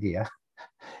that idea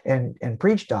and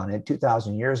preached on it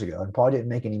 2,000 years ago, and Paul didn't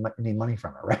make any money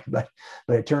from it, right? But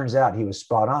it turns out he was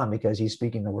spot on because he's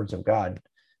speaking the words of God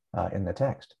in the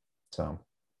text. So,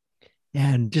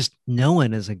 and just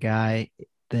knowing as a guy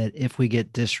that if we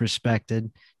get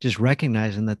disrespected, just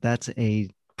recognizing that that's a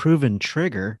proven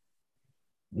trigger,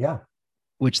 yeah,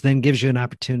 which then gives you an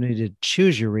opportunity to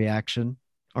choose your reaction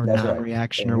or that's right.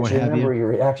 non-reaction And or what just have you. remember, your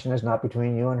reaction is not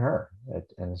between you and her.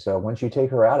 And so once you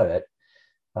take her out of it,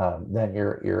 then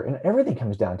and everything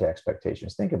comes down to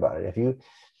expectations. Think about it.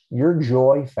 Your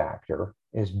joy factor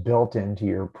is built into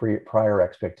your prior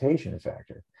expectation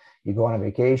factor. You go on a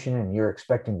vacation and you're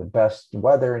expecting the best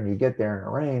weather and you get there and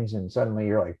it rains and suddenly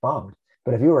you're like bummed.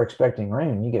 But if you were expecting rain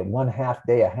and you get 1/2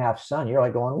 day, a half sun, you're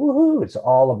like going, woohoo. It's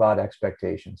all about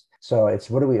expectations. So it's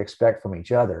what do we expect from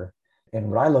each other?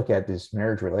 And what I look at this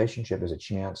marriage relationship as a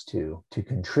chance to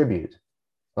contribute.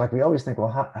 Like we always think,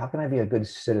 well, how can I be a good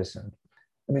citizen?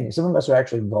 I mean, some of us are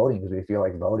actually voting because we feel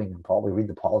like voting and probably read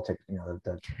the politics,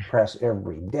 the press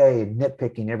every day,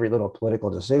 nitpicking every little political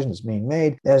decision that's being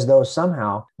made as though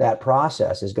somehow that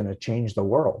process is going to change the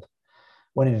world.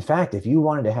 When in fact, if you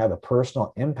wanted to have a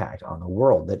personal impact on the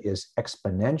world that is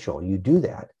exponential, you do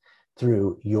that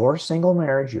through your single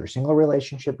marriage, your single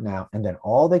relationship now, and then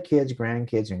all the kids,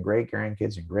 grandkids, and great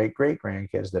grandkids and great great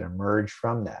grandkids that emerge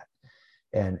from that.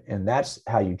 And that's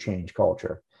how you change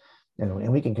culture.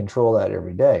 And we can control that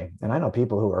every day. And I know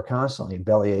people who are constantly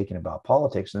belly aching about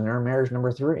politics and they're in marriage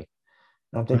number 3.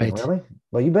 And I'm thinking, Right. really?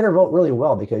 Well, you better vote really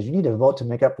well because you need to vote to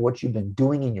make up for what you've been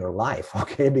doing in your life,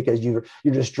 okay? Because you're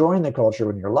destroying the culture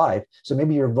in your life. So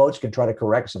maybe your votes can try to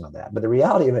correct some of that. But the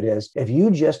reality of it is, if you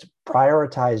just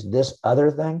prioritize this other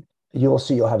thing, you'll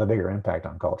see you'll have a bigger impact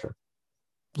on culture.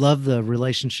 Love the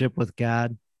relationship with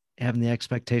God, having the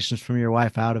expectations from your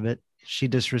wife out of it. She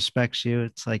disrespects you.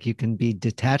 It's like you can be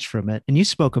detached from it. And you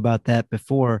spoke about that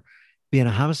before being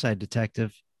a homicide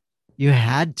detective. You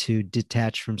had to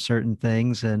detach from certain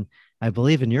things. And I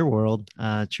believe in your world,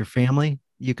 it's your family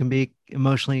you can be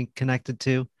emotionally connected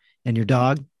to and your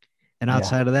dog. And Yeah.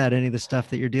 outside of that, any of the stuff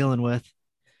that you're dealing with.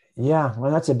 Yeah, well,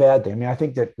 that's a bad thing. I mean, I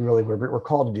think that really we're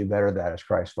called to do better than that as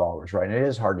Christ followers, right? And it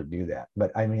is hard to do that,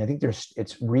 but I mean, I think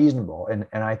it's reasonable, and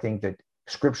I think that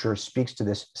Scripture speaks to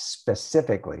this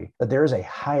specifically that there is a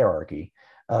hierarchy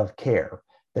of care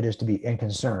that is to be and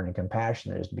concern and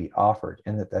compassion that is to be offered,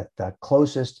 and that the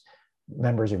closest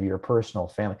members of your personal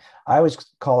family. I always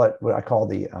call it what I call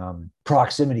the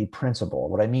proximity principle.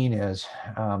 What I mean is,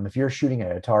 if you're shooting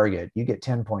at a target, you get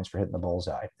 10 points for hitting the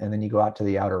bullseye, and then you go out to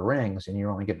the outer rings, and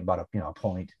you're only getting about a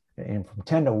point. And from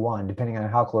 10 to 1, depending on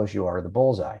how close you are to the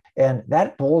bullseye. And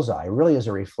that bullseye really is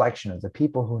a reflection of the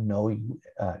people who know you.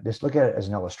 Just look at it as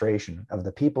an illustration of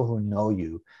the people who know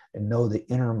you and know the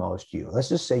innermost you. Let's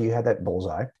just say you had that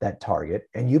bullseye, that target,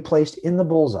 and you placed in the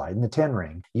bullseye, in the 10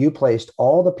 ring, you placed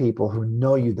all the people who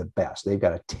know you the best. They've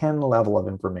got a 10 level of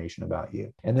information about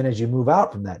you. And then as you move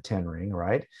out from that 10 ring,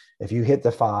 right? If you hit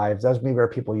the 5, those maybe are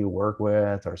people you work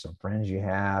with or some friends you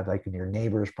have, like your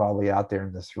neighbors probably out there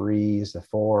in the 3s, the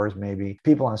 4s, maybe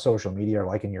people on social media are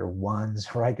like in your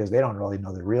 1s, right? Because they don't really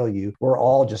know the real you. We're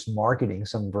all just marketing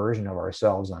some version of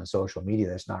ourselves on social media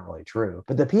that's not really true.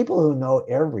 But the people who know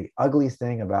every ugly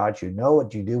thing about you, know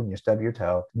what you do when you stub your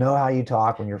toe, know how you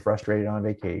talk when you're frustrated on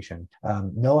vacation,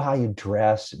 know how you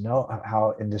dress, know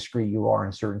how indiscreet you are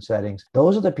in certain settings.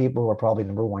 Those are the people who are probably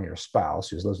number one, your spouse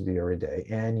who's lives with you every day,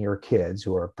 and your kids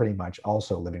who are pretty much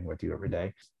also living with you every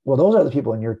day. Well, those are the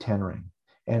people in your 10 ring,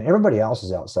 and everybody else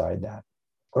is outside that.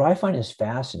 What I find is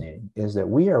fascinating is that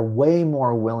we are way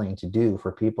more willing to do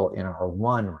for people in our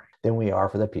 1 ring than we are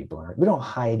for the people in our, we don't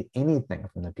hide anything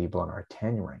from the people in our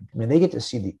 10 ring. I mean, they get to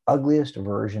see the ugliest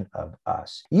version of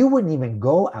us. You wouldn't even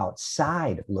go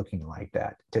outside looking like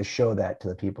that to show that to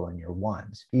the people in your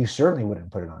 1s. You certainly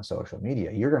wouldn't put it on social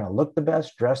media. You're going to look the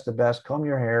best, dress the best, comb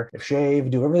your hair, shave,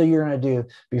 do everything you're going to do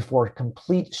before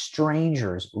complete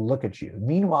strangers look at you.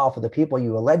 Meanwhile, for the people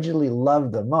you allegedly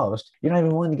love the most, you're not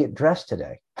even willing to get dressed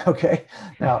today. Okay.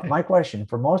 Now, my question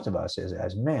for most of us is,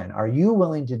 as men, are you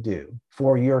willing to do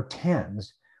for your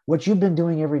 10s what you've been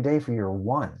doing every day for your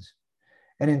 1s?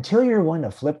 And until you're willing to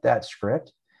flip that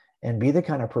script and be the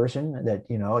kind of person that,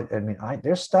 I mean,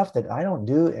 there's stuff that I don't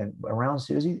do around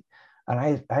Susie. And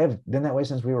I have been that way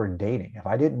since we were dating. If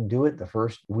I didn't do it the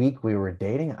first week we were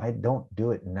dating, I don't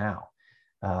do it now.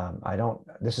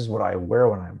 This is what I wear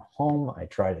when I'm home. I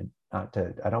try to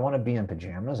I don't want to be in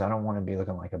pajamas. I don't want to be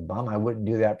looking like a bum. I wouldn't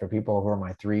do that for people who are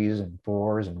my 3s and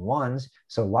 4s and 1s.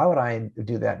 So why would I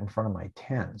do that in front of my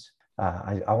 10s?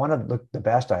 I want to look the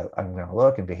best I'm going to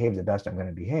look and behave the best I'm going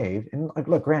to behave. And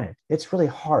look, granted, it's really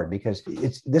hard because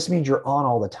this means you're on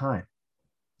all the time.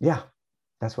 Yeah,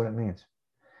 that's what it means.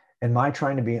 And my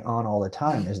trying to be on all the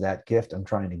time is that gift I'm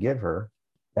trying to give her.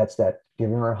 That's that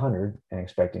giving her 100 and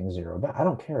expecting 0 back. I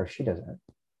don't care if she doesn't.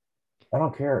 I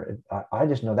don't care. I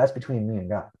just know that's between me and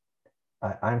God.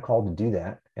 I'm called to do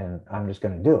that, and I'm just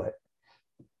going to do it.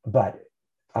 But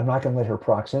I'm not going to let her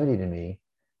proximity to me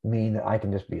mean that I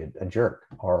can just be a jerk.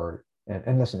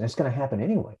 And listen, it's going to happen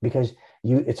anyway because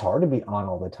it's hard to be on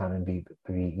all the time and be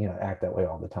act that way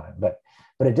all the time. But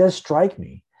it does strike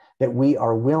me that we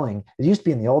are willing. It used to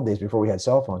be in the old days before we had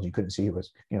cell phones, you couldn't see who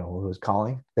was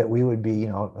calling, that we would be,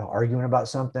 arguing about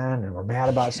something and we're mad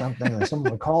about something and someone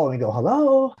would call and we go,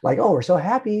 hello, like, oh, we're so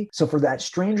happy. So for that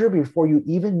stranger, before you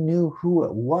even knew who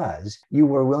it was, you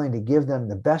were willing to give them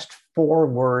the best 4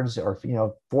 words or,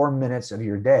 4 minutes of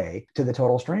your day to the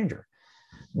total stranger.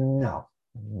 No.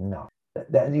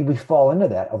 That we fall into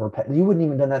that you wouldn't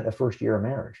even done that the first year of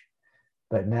marriage.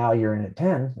 But now you're in at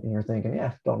 10 and you're thinking,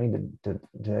 yeah, don't need to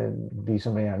be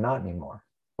somebody I'm not anymore.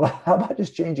 Well, how about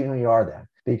just changing who you are then?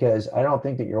 Because I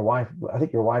think your wife,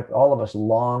 all of us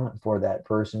long for that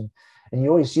person. And you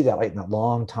always see that like in the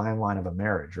long timeline of a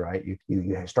marriage, right?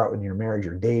 You start when you're married,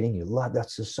 you're dating, you love,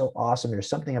 that's just so awesome. There's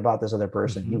something about this other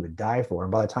person you would die for.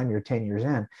 And by the time you're 10 years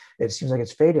in, it seems like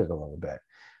it's faded a little bit.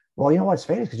 Well, you know what's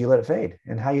faded because you let it fade.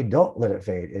 And how you don't let it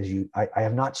fade is I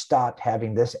have not stopped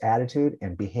having this attitude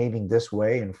and behaving this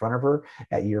way in front of her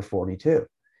at year 42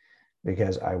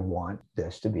 because I want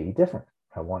this to be different.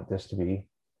 I want this to be,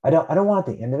 I don't want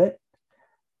at the end of it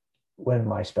when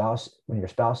your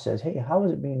spouse says, hey, how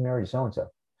was it being married to so-and-so?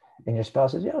 And your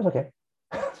spouse says, yeah, it was okay.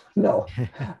 No,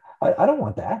 I don't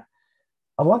want that.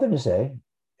 I want them to say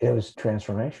it was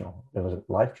transformational. It was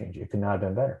life-changing. It could not have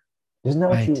been better. Isn't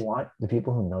that what you want? The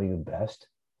people who know you best.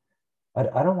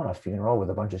 I don't want a funeral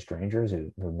with a bunch of strangers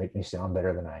who make me sound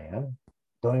better than I am.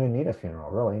 Don't even need a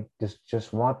funeral, really.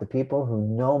 Just want the people who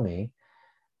know me.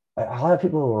 I'll have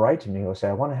people who will write to me who will say,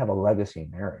 I want to have a legacy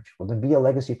marriage. Well, then be a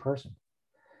legacy person.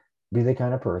 Be the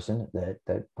kind of person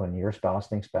that when your spouse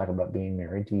thinks back about being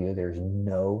married to you, there's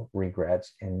no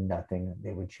regrets and nothing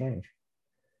they would change.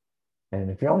 And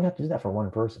if you only have to do that for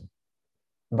one person,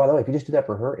 and by the way, if you just do that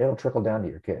for her, it'll trickle down to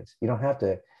your kids. You don't have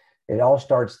to, it all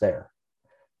starts there.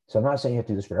 So I'm not saying you have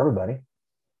to do this for everybody,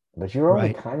 but you're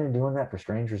already kind of doing that for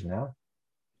strangers now.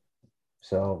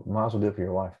 So might as well do it for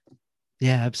your wife.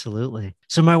 Yeah, absolutely.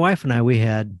 So my wife and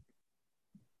I,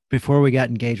 before we got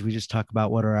engaged, we just talked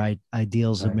about what our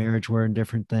ideals of marriage were and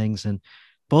different things. And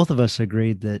both of us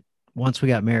agreed that once we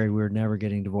got married, we were never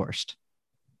getting divorced.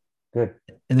 Good.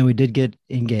 And then we did get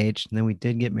engaged and then we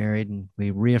did get married, and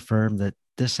we reaffirmed that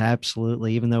this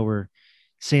absolutely, even though we're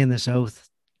saying this oath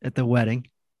at the wedding,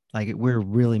 like we're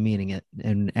really meaning it,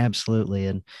 and absolutely.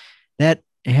 And that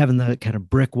having the kind of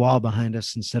brick wall behind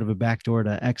us instead of a back door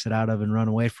to exit out of and run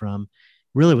away from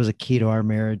really was a key to our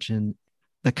marriage. And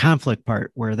the conflict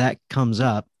part where that comes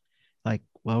up, like,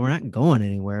 well, we're not going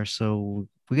anywhere. So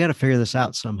we got to figure this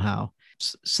out somehow.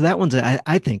 So that one's,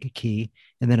 I think, a key.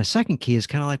 And then a second key is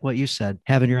kind of like what you said,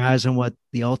 having your eyes on what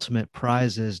the ultimate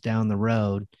prize is down the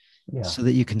road Yeah. so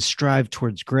that you can strive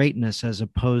towards greatness as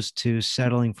opposed to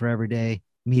settling for everyday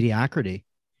mediocrity.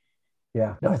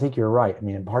 Yeah. No, I think you're right. I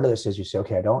mean, and part of this is you say,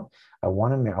 okay, I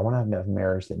want to have a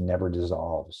marriage that never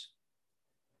dissolves.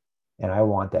 And I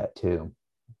want that too.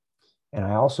 And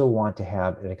I also want to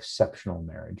have an exceptional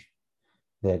marriage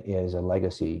that is a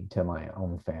legacy to my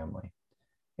own family.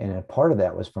 And a part of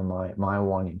that was from my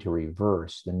wanting to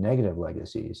reverse the negative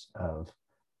legacies of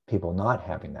people not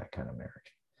having that kind of marriage.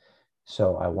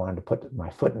 So I wanted to put my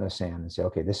foot in the sand and say,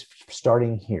 okay, this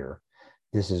starting here,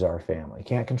 this is our family.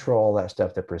 Can't control all that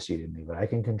stuff that preceded me, but I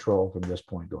can control from this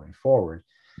point going forward.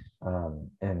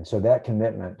 And so that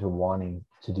commitment to wanting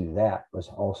to do that was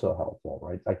also helpful,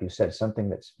 right? Like you said, something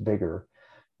that's bigger,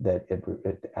 that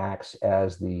it acts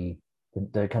as the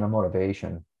kind of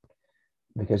motivation,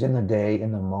 because in the day,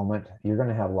 in the moment, you're going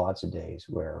to have lots of days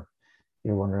where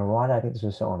you're wondering, why do I think this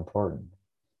is so important?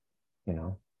 You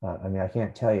know, I mean, I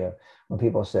can't tell you when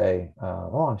people say,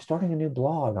 oh, I'm starting a new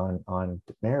blog on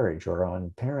marriage or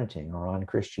on parenting or on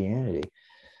Christianity.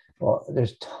 Well,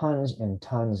 there's tons and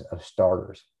tons of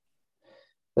starters.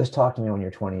 Let's talk to me when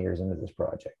you're 20 years into this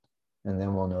project, and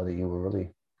then we'll know that you were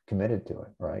really committed to it,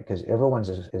 right? Because everyone's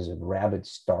is rabid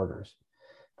starters.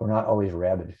 We're not always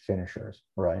rabid finishers,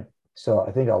 right? So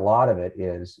I think a lot of it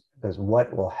is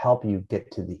what will help you get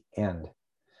to the end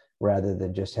rather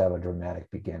than just have a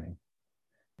dramatic beginning.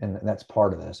 And that's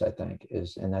part of this, I think,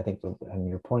 and I think, and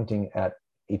you're pointing at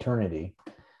eternity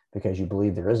because you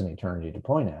believe there is an eternity to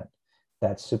point at.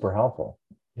 That's super helpful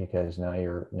because now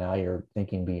you're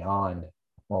thinking beyond,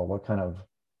 well, what kind of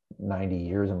 90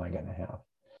 years am I going to have?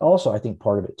 Also, I think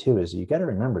part of it too is you got to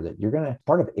remember that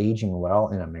part of aging well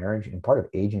in a marriage and part of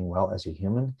aging well as a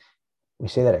human, we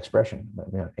say that expression,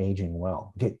 aging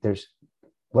well. Okay,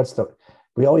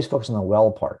 we always focus on the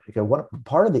well part. Because what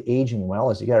part of the aging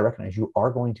well is you got to recognize you are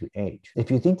going to age.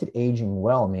 If you think that aging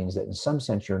well means that in some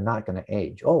sense you're not going to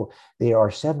age, oh, they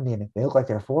are 70 and they look like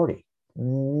they're 40.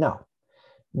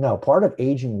 No, part of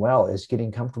aging well is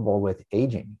getting comfortable with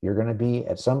aging. You're going to be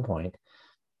at some point,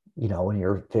 when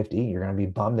you're 50, you're going to be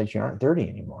bummed that you aren't 30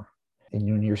 anymore. And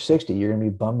when you're 60, you're going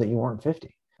to be bummed that you weren't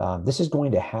 50. This is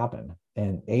going to happen.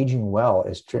 And aging well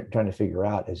is trying to figure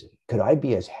out could I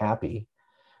be as happy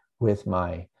with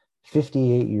my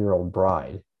 58-year-old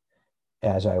bride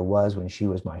as I was when she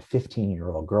was my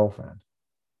 15-year-old girlfriend?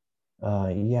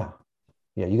 Yeah,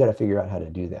 you got to figure out how to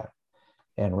do that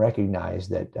and recognize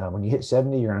that when you hit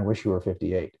 70, you're going to wish you were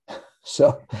 58.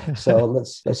 So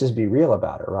let's just be real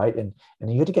about it, right? And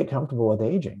you have to get comfortable with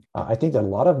aging. I think that a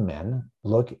lot of men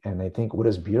look and they think what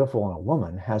is beautiful in a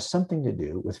woman has something to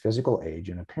do with physical age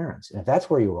and appearance. And if that's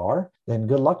where you are, then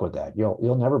good luck with that.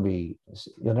 You'll never be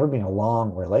in a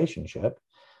long relationship.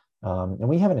 And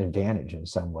we have an advantage in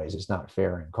some ways. It's not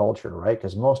fair in culture, right?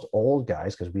 Because most old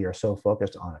guys, because we are so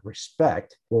focused on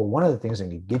respect, well, one of the things that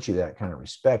can get you that kind of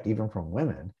respect, even from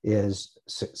women, is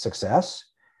success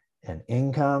and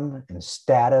income and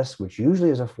status, which usually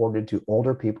is afforded to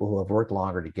older people who have worked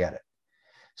longer to get it.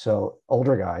 So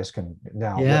older guys can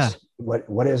now, Yeah.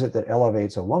 what is it that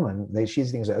elevates a woman? She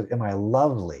thinks, am I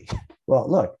lovely? Well,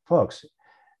 look, folks,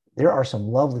 there are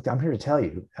some I'm here to tell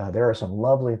you, there are some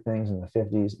lovely things in the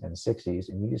 50s and 60s,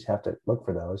 and you just have to look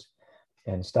for those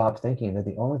and stop thinking that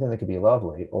the only thing that could be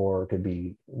lovely or could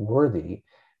be worthy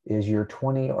is your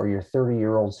 20 or your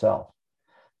 30-year-old self.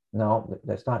 No,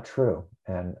 that's not true.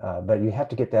 And but you have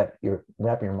to get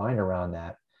wrap your mind around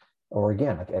that. Or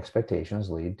again, like expectations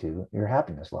lead to your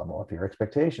happiness level. If your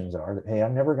expectations are that, hey,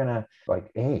 I'm never gonna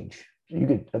age. You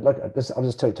could look this. I'll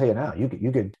just tell you now. You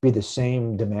could be the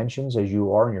same dimensions as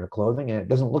you are in your clothing, and it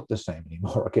doesn't look the same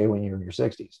anymore. Okay, when you're in your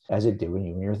 60s, as it did when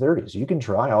you were in your 30s. You can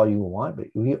try all you want, but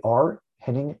we are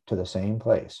heading to the same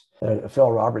place.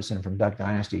 Phil Robertson from Duck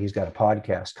Dynasty, he's got a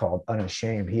podcast called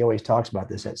Unashamed. He always talks about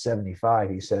this at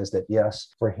 75. He says that, yes,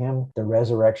 for him, the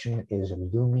resurrection is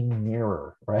looming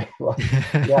nearer, right? Well,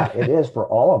 yeah, it is for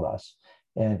all of us.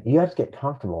 And you have to get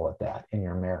comfortable with that in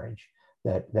your marriage.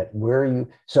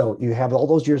 So you have all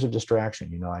those years of distraction.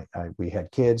 We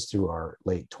had kids through our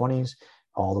late 20s,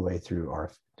 all the way through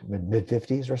our mid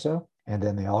 50s or so. And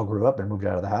then they all grew up and moved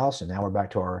out of the house. And now we're back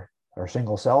to our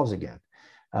single selves again.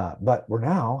 But we're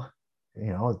now,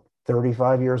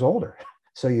 35 years older.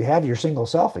 So you have your single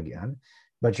self again,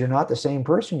 but you're not the same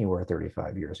person you were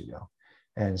 35 years ago.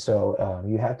 And so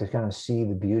you have to kind of see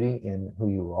the beauty in who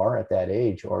you are at that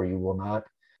age, or you will not.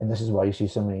 And this is why you see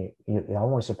so many, I'm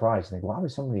always surprised and think, why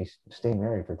would somebody stay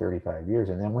married for 35 years?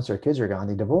 And then once their kids are gone,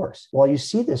 they divorce. Well, you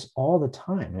see this all the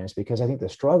time. And it's because I think the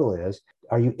struggle is,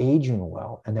 are you aging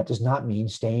well? And that does not mean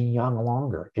staying young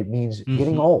longer. It means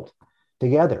getting old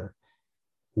together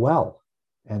well.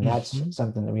 And that's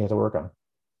something that we have to work on.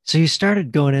 So you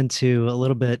started going into a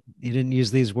little bit, you didn't use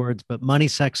these words, but money,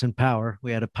 sex, and power.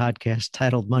 We had a podcast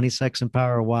titled Money, Sex, and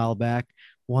Power a while back.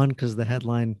 One, because the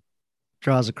headline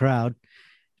draws a crowd.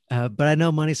 But I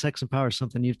know money, sex, and power is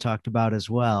something you've talked about as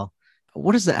well.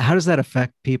 What is that? How does that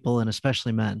affect people and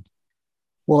especially men?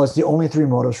 Well, it's the only three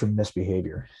motives for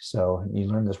misbehavior. So you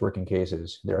learn this work in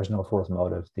cases. There is no fourth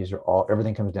motive. These are all,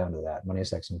 everything comes down to that: money,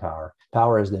 sex, and power.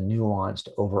 Power is the nuanced,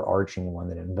 overarching one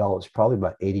that envelops probably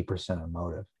about 80% of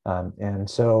motive. And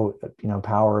so,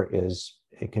 power is,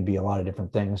 it can be a lot of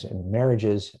different things. In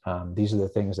marriages, these are the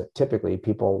things that typically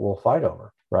people will fight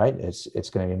over, right? It's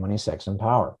going to be money, sex, and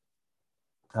power.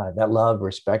 That love,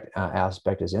 respect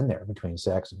aspect is in there between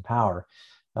sex and power.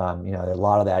 A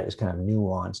lot of that is kind of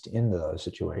nuanced into those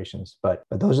situations, but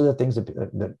those are the things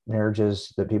that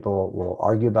marriages, that people will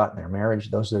argue about in their marriage.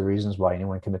 Those are the reasons why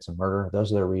anyone commits a murder.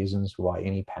 Those are the reasons why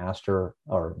any pastor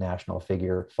or national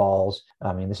figure falls.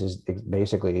 I mean, this is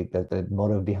basically the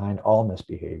motive behind all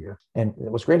misbehavior. And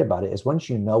what's great about it is once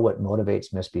you know what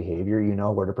motivates misbehavior, you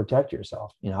know where to protect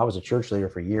yourself. I was a church leader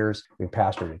for years. We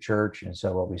pastored a church. And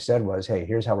so what we said was, hey,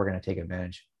 here's how we're going to take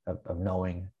advantage of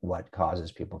knowing what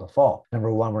causes people to fall.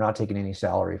 Number one, we're not taking any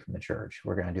salary from the church.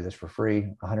 We're going to do this for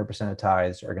free. 100% of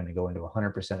tithes are going to go into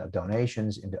 100% of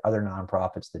donations into other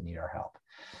nonprofits that need our help.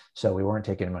 So we weren't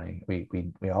taking money.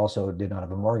 We also did not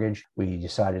have a mortgage. We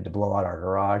decided to blow out our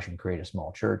garage and create a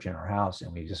small church in our house.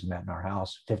 And we just met in our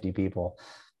house, 50 people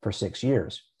for 6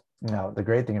 years. Now, the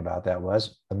great thing about that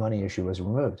was the money issue was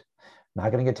removed. Not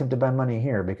going to get tempted by money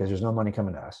here because there's no money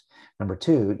coming to us. Number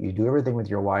two, you do everything with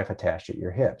your wife attached at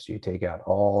your hips. You take out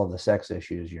all of the sex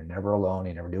issues. You're never alone.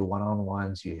 You never do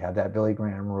one-on-ones. You have that Billy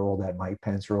Graham rule, that Mike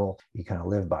Pence rule. You kind of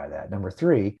live by that. Number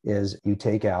three is you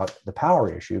take out the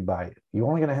power issue by, you're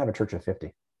only going to have a church of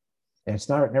 50. And it's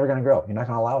never going to grow. You're not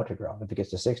going to allow it to grow. If it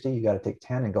gets to 60, you got to take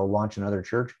 10 and go launch another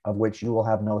church of which you will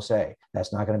have no say.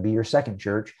 That's not going to be your second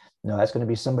church. No, that's going to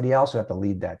be somebody else who have to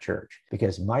lead that church,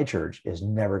 because my church is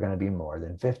never going to be more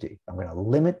than 50. I'm going to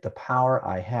limit the power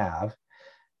I have.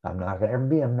 I'm not going to ever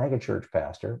be a mega church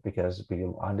pastor because we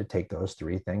want to take those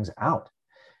three things out.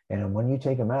 And when you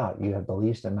take them out, you have the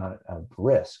least amount of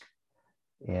risk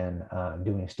in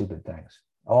doing stupid things.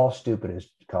 All stupid is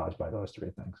caused by those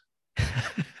three things.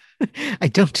 I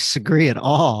don't disagree at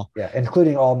all. Yeah,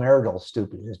 including all marital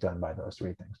stupid is done by those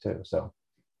three things too. So,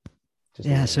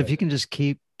 so if you can just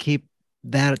keep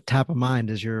that at top of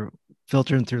mind as you're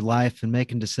filtering through life and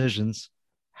making decisions,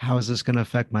 how is this going to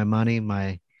affect my money,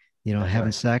 my,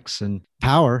 having sex and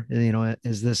power?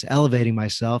 Is this elevating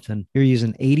myself? And you're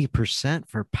using 80%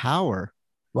 for power.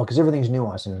 Well, because everything's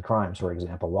nuanced in crimes, for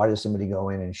example. Why does somebody go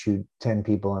in and shoot 10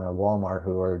 people in a Walmart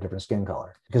who are a different skin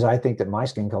color? Because I think that my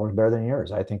skin color is better than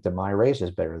yours. I think that my race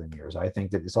is better than yours. I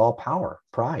think that it's all power,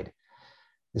 pride.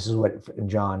 This is what 1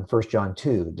 John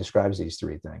 2 describes these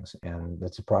three things. And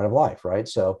that's a pride of life, right?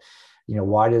 So,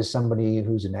 why does somebody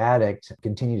who's an addict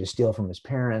continue to steal from his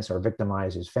parents or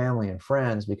victimize his family and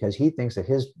friends? Because he thinks that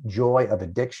his joy of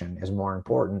addiction is more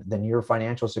important than your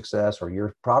financial success or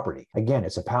your property. Again,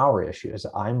 it's a power issue. It's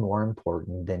I'm more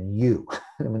important than you.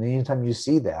 I mean, anytime you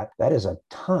see that, that is a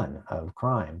ton of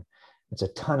crime. It's a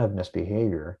ton of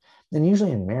misbehavior. And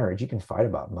usually in marriage, you can fight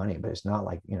about money, but it's not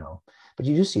like, but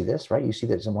you do see this, right? You see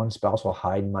that one spouse will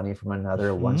hide money from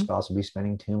another. One spouse will be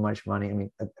spending too much money. I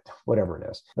mean, whatever it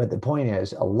is. But the point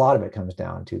is, a lot of it comes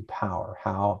down to power.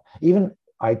 How, even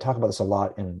I talk about this a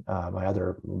lot in my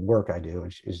other work I do,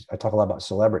 which is I talk a lot about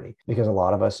celebrity, because a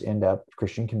lot of us end up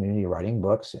Christian community writing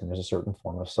books, and there's a certain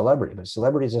form of celebrity, but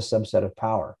celebrity is a subset of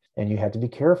power, and you have to be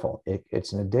careful.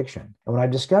 It's an addiction. And what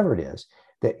I've discovered is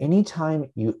that anytime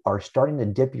you are starting to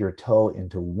dip your toe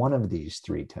into one of these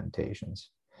three temptations,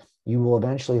 you will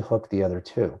eventually hook the other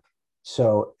two.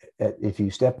 So if you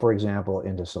step, for example,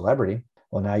 into celebrity,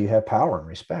 well, now you have power and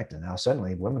respect. And now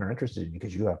suddenly women are interested in you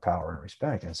because you have power and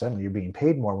respect. And suddenly you're being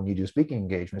paid more when you do speaking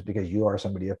engagements because you are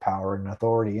somebody of power and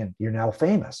authority and you're now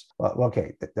famous. Well,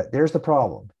 okay, there's the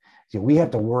problem. So we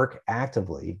have to work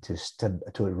actively to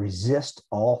resist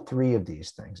all three of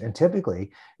these things. And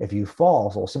typically, if you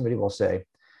fall, so somebody will say,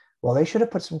 Well, they should have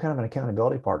put some kind of an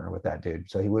accountability partner with that dude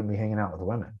so he wouldn't be hanging out with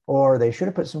women. Or they should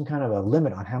have put some kind of a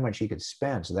limit on how much he could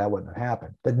spend so that wouldn't have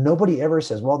happened. But nobody ever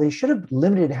says, well, they should have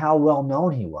limited how well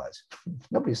known he was.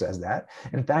 Nobody says that.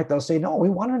 In fact, they'll say, no, we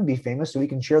want him to be famous so we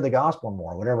can share the gospel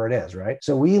more, whatever it is, right?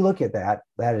 So we look at that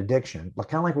addiction,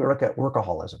 kind of like we look at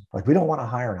workaholism. Like we don't want to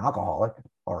hire an alcoholic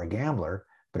or a gambler.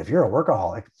 But if you're a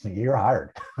workaholic, you're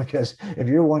hired. Because if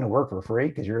you're willing to work for free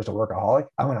because you're just a workaholic,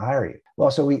 I'm going to hire you. Well,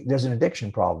 so there's an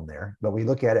addiction problem there, but we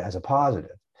look at it as a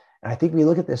positive. And I think we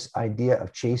look at this idea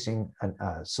of chasing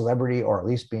a celebrity, or at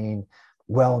least being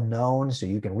well known so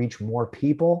you can reach more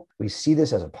people. We see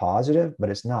this as a positive, but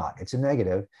it's not. It's a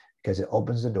negative because it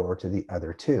opens the door to the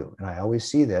other two. And I always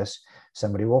see this.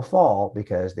 Somebody will fall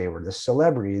because they were the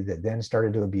celebrity that then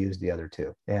started to abuse the other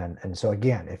two. And so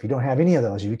again, if you don't have any of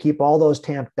those, if you keep all those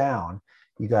tamped down,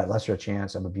 you got lesser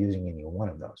chance of abusing any one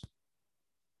of those.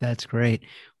 That's great.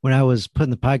 When I was putting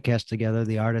the podcast together,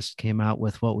 the artist came out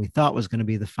with what we thought was going to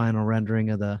be the final rendering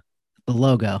of the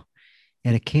logo,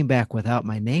 and it came back without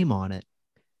my name on it.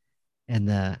 And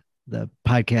the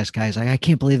podcast guy's like, I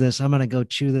can't believe this. I'm going to go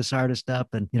chew this artist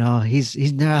up. And, he's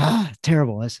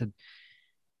terrible. I said,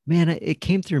 man, it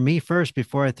came through me first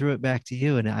before I threw it back to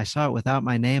you. And I saw it without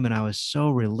my name, and I was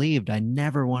so relieved. I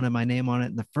never wanted my name on it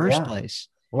in the first place.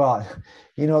 Well,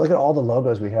 look at all the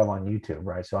logos we have on YouTube,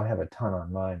 right? So I have a ton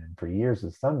on mine. And for years, the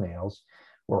thumbnails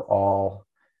were all,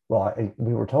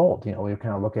 we were told, we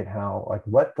kind of look at how, like,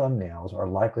 what thumbnails are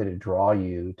likely to draw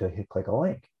you to click a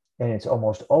link. And it's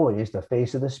almost always the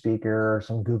face of the speaker,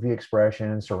 some goofy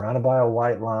expression, surrounded by a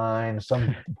white line,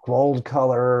 some bold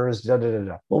colors, da, da, da,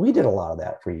 da. Well, we did a lot of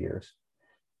that for years.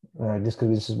 Just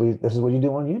because this is what you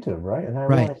do on YouTube, right? And I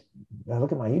realized, I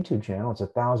look at my YouTube channel, it's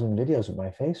 1,000 videos with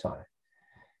my face on it.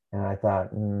 And I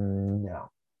thought, no.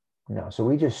 So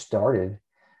we just started.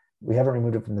 We haven't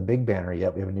removed it from the big banner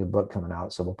yet. We have a new book coming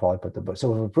out, so we'll probably put the book.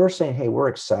 So if we're saying, hey, we're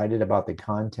excited about the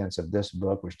contents of this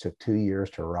book, which took 2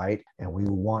 years to write, and we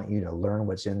want you to learn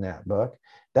what's in that book,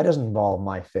 that doesn't involve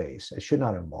my face. It should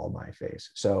not involve my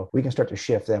face. So we can start to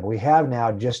shift that. We have now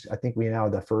I think we now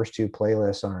have the first 2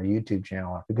 playlists on our YouTube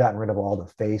channel. We've gotten rid of all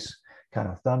the face kind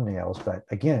of thumbnails. But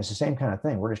again, it's the same kind of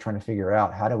thing. We're just trying to figure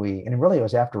out how do we, and really it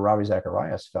was after Ravi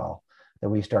Zacharias fell that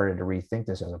we started to rethink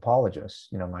this as apologists,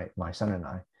 my son and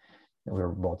I. We were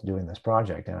both doing this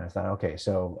project. And I thought, okay,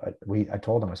 so I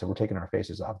told him, I said, we're taking our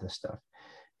faces off this stuff.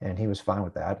 And he was fine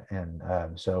with that.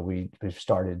 And so we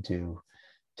started to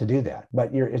do that.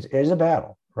 But it is a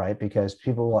battle, right? Because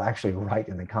people will actually write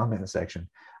in the comment section,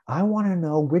 I want to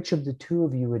know which of the two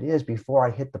of you it is before I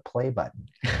hit the play button.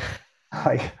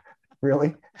 Like,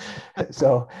 really?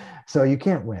 So you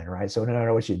can't win, right? So no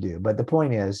matter what you do. But the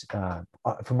point is,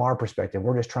 from our perspective,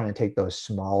 we're just trying to take those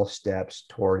small steps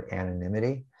toward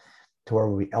anonymity, to where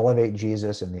we elevate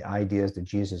Jesus and the ideas that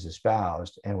Jesus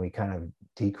espoused, and we kind of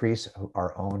decrease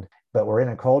our own. But we're in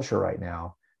a culture right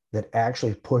now that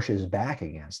actually pushes back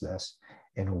against this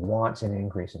and wants an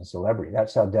increase in celebrity.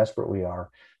 That's how desperate we are.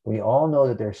 We all know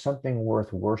that there's something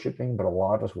worth worshiping, but a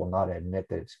lot of us will not admit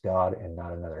that it's God and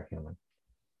not another human.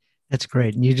 That's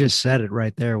great. And you just said it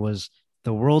right there, was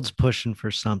the world's pushing for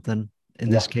something, in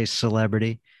this case,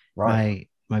 celebrity. Right.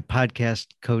 My podcast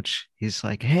coach, he's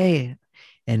like, hey,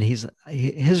 and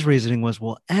his reasoning was,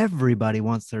 well, everybody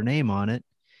wants their name on it.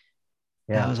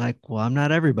 Yeah. I was like, well, I'm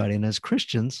not everybody. And as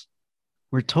Christians,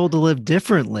 we're told to live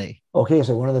differently. Okay,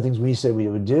 so one of the things we said we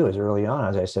would do is early on,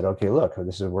 as I said, okay, look,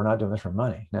 we're not doing this for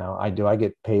money. Now, I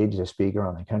get paid to speak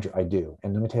around the country. I do.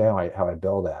 And let me tell you how I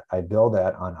build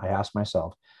that. I ask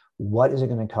myself, what is it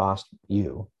going to cost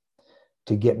you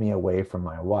to get me away from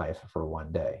my wife for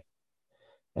one day?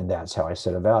 And that's how I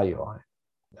set a value on it.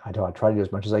 I try to do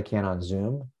as much as I can on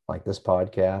Zoom, like this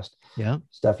podcast,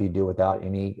 stuff you do without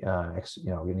any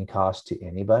cost to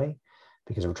anybody,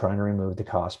 because we're trying to remove the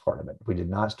cost part of it. We did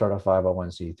not start a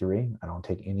 501c3. I don't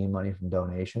take any money from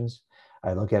donations.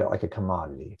 I look at it like a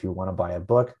commodity. If you want to buy a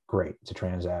book, great, it's a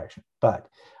transaction. But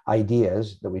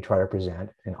ideas that we try to present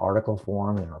in article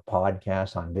form, in our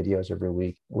podcast, on videos every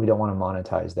week, we don't want to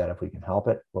monetize that if we can help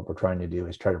it. What we're trying to do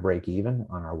is try to break even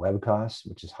on our web costs,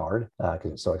 which is hard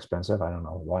because it's so expensive. I don't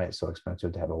know why it's so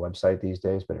expensive to have a website these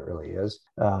days, but it really is.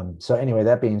 So anyway,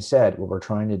 that being said, what we're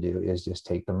trying to do is just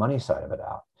take the money side of it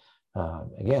out.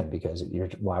 Again, because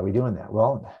why are we doing that?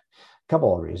 Well,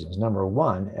 couple of reasons. Number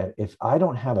one, if I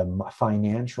don't have a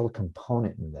financial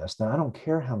component in this, then I don't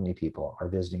care how many people are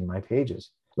visiting my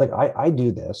pages. Like I do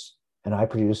this, and I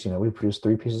produce, we produce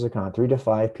 3 to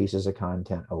 5 pieces of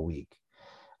content a week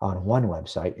on one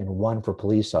website, and one for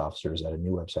police officers at a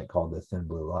new website called The Thin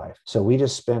Blue Life. So we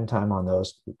just spend time on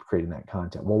those, creating that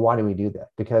content. Well, why do we do that?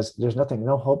 Because there's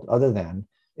no hope other than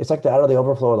It's like the out of the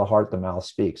overflow of the heart, the mouth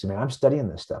speaks. I mean, I'm studying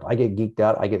this stuff. I get geeked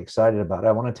out. I get excited about it.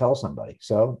 I want to tell somebody.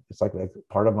 So it's like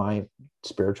part of my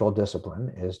spiritual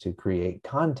discipline is to create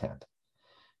content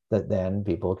that then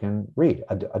people can read.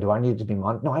 Do I need to be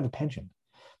monitored? No, I have a pension.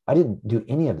 I didn't do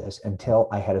any of this until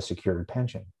I had a secured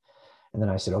pension. And then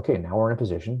I said, okay, now we're in a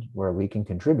position where we can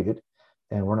contribute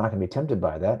and we're not going to be tempted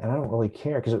by that. And I don't really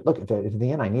care because look, if at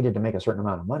the end I needed to make a certain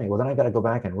amount of money, well, then I got to go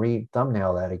back and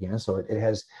thumbnail that again. So it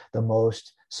has the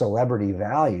most celebrity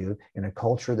value in a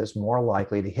culture that's more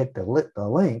likely to hit the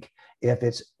link if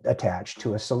it's attached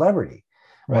to a celebrity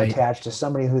or attached to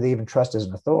somebody who they even trust as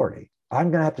an authority.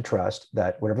 I'm going to have to trust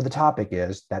that whatever the topic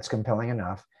is, that's compelling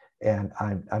enough. And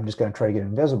I'm just going to try to get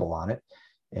invisible on it.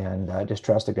 And just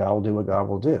trust that God will do what God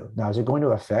will do. Now, is it going to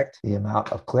affect the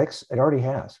amount of clicks? It already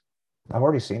has. I've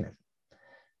already seen it.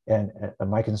 And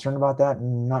am I concerned about that?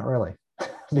 Not really.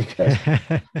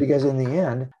 because in the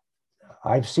end,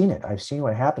 I've seen it. I've seen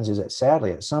what happens is that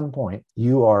sadly, at some point,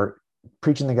 you are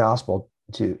preaching the gospel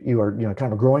you are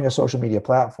kind of growing a social media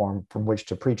platform from which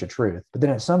to preach a truth. But then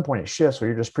at some point it shifts where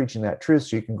you're just preaching that truth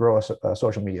so you can grow a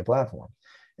social media platform.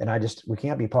 And we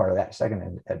can't be part of that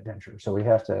second adventure. So we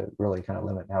have to really kind of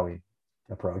limit how we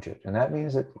approach it. And that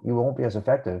means that you won't be as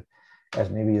effective as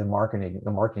maybe the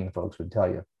marketing folks would tell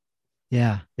you.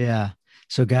 Yeah. Yeah.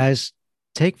 So guys,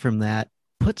 take from that,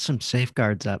 put some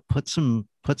safeguards up, put some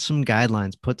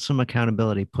guidelines, put some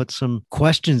accountability, put some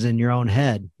questions in your own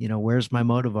head. Where's my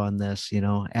motive on this?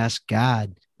 Ask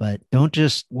God, but don't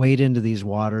just wade into these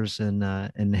waters and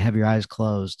have your eyes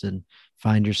closed and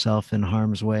find yourself in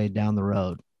harm's way down the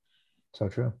road. So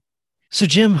true. So,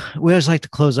 Jim, we always like to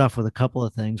close off with a couple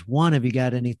of things. One, have you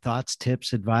got any thoughts,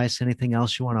 tips, advice, anything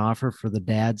else you want to offer for the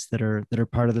dads that are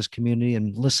part of this community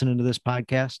and listening to this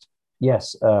podcast?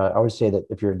 Yes, I would say that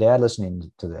if you're a dad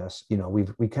listening to this,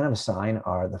 we kind of assign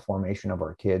the formation of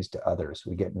our kids to others.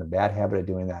 We get in the bad habit of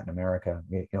doing that in America.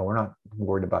 We're not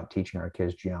worried about teaching our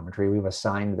kids geometry. We've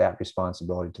assigned that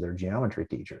responsibility to their geometry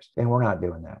teachers, and we're not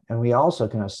doing that. And we also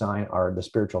can assign the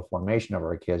spiritual formation of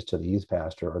our kids to the youth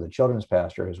pastor or the children's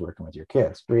pastor who's working with your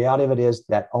kids. The reality of it is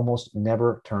that almost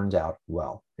never turns out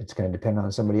well. It's going to depend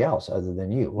on somebody else other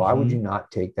than you. Why would you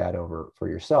not take that over for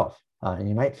yourself? And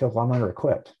you might feel, well, I'm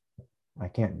under-equipped. I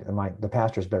can't, the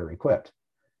pastor's better equipped.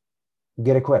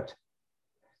 Get equipped.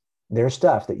 There's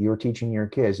stuff that you're teaching your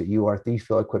kids that you are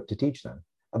equipped to teach them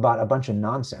about a bunch of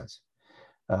nonsense.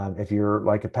 If you're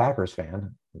like a Packers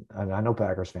fan, I know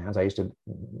Packers fans, I used to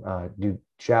do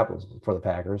chapels for the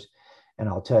Packers. And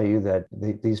I'll tell you that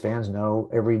these fans know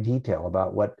every detail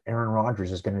about what Aaron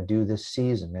Rodgers is going to do this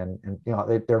season.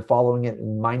 And they're following it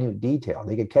in minute detail.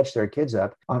 They could catch their kids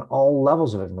up on all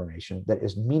levels of information that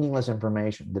is meaningless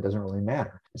information that doesn't really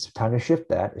matter. It's time to shift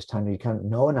that. It's time to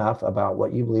know enough about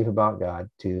what you believe about God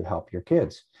to help your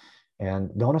kids.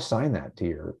 And don't assign that to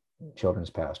your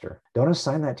children's pastor. Don't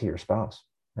assign that to your spouse.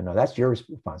 No, that's your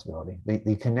responsibility.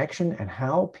 The connection and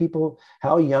how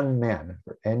young men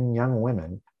and young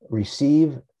women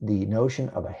receive the notion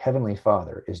of a heavenly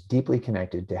father is deeply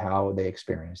connected to how they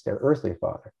experience their earthly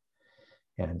father.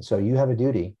 And so you have a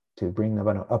duty to bring them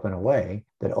up in a way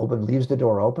that leaves the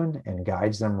door open and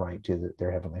guides them right to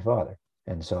their heavenly father.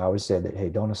 And so I would say that, hey,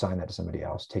 don't assign that to somebody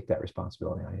else. Take that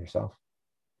responsibility on yourself.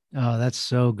 Oh, that's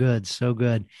so good. So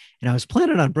good. And I was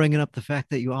planning on bringing up the fact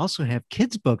that you also have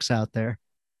kids' books out there.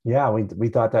 Yeah, we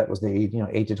thought that was the age,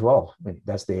 8 to 12.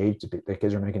 That's the age the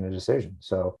kids are making a decision.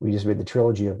 So we just made the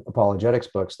trilogy of apologetics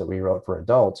books that we wrote for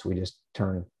adults. We just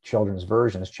turned children's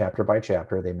versions chapter by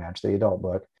chapter. They match the adult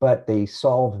book, but they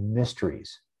solve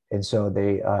mysteries. And so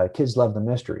kids love the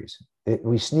mysteries.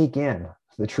 We sneak in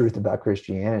the truth about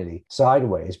Christianity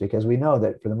sideways because we know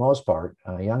that for the most part,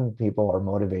 young people are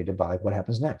motivated by what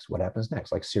happens next,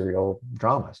 like serial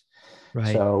dramas.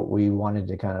 Right. So we wanted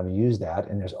to kind of use that.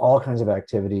 And there's all kinds of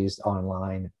activities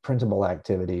online, printable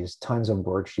activities, tons of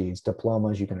worksheets,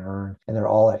 diplomas you can earn. And they're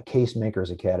all at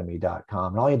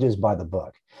casemakersacademy.com. And all you do is buy the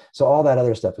book. So all that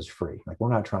other stuff is free. Like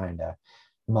we're not trying to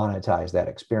monetize that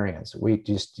experience.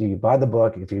 You buy the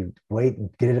book. If you wait and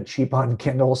get it cheap on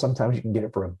Kindle, sometimes you can get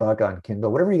it for $1 on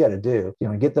Kindle, whatever you got to do,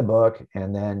 get the book,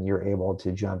 and then you're able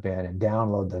to jump in and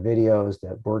download the videos,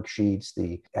 the worksheets,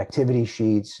 the activity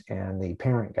sheets, and the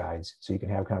parent guides. So you can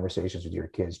have conversations with your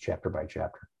kids chapter by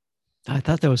chapter. I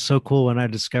thought that was so cool when I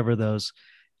discovered those.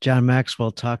 John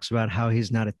Maxwell talks about how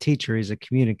he's not a teacher, he's a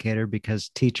communicator, because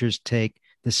teachers take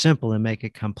the simple and make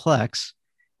it complex.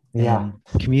 Yeah.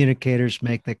 And communicators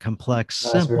make the complex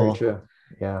simple. That's very true.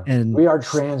 Yeah. And we are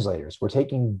translators. We're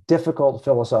taking difficult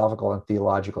philosophical and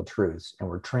theological truths and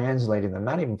we're translating them,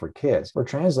 not even for kids, we're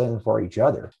translating them for each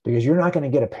other, because you're not going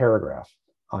to get a paragraph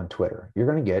on Twitter. You're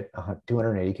going to get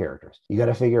 280 characters. You got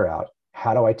to figure out,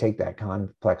 how do I take that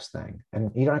complex thing?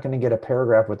 And you're not going to get a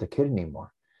paragraph with the kid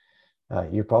anymore.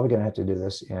 You're probably going to have to do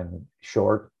this in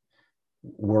short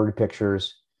word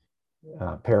pictures,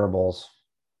 parables.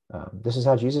 This is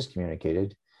how Jesus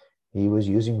communicated. He was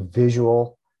using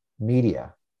visual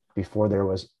media before there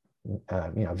was,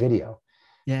 video.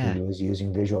 Yeah. He was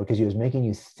using visual because he was making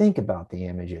you think about the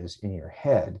images in your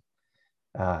head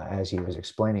as he was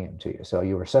explaining them to you. So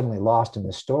you were suddenly lost in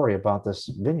this story about this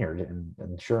vineyard.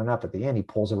 And sure enough, at the end, he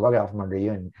pulls the rug out from under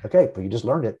you and, okay, but you just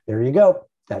learned it. There you go.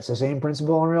 That's the same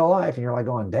principle in real life. And you're like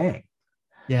going, dang,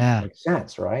 Yeah. makes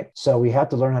sense, right? So we have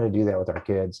to learn how to do that with our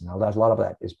kids. And a lot of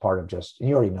that is part of just, and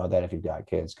you already know that if you've got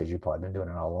kids, because you've probably been doing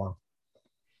it all along.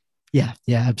 Yeah.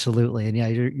 Yeah, absolutely. And yeah,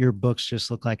 your books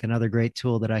just look like another great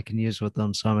tool that I can use with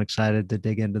them. So I'm excited to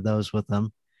dig into those with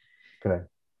them. Good.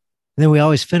 And then we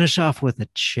always finish off with a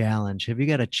challenge. Have you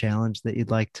got a challenge that you'd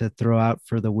like to throw out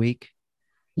for the week?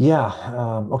 Yeah.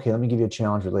 Okay. Let me give you a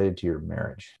challenge related to your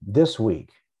marriage. This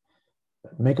week,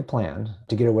 make a plan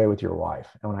to get away with your wife.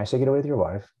 And when I say get away with your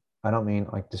wife, I don't mean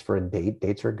like just for a date.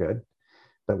 Dates are good.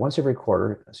 But once every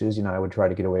quarter, Susie and I would try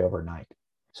to get away overnight.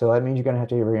 So that means you're going to have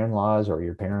to have your in-laws or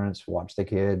your parents watch the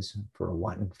kids for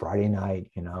one Friday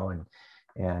night, and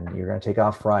you're going to take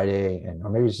off Friday, and or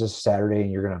maybe it's just Saturday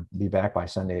and you're going to be back by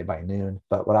Sunday by noon.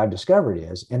 But what I've discovered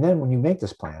is, and then when you make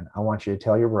this plan, I want you to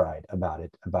tell your bride about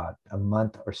it about a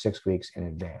month or 6 weeks in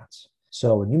advance.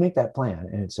 So when you make that plan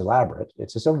and it's elaborate,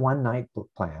 it's just a one night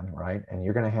plan, right? And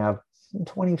you're going to have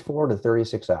 24 to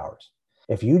 36 hours.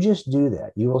 If you just do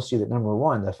that, you will see that number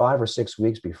one, the 5 or 6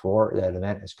 weeks before that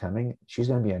event is coming, she's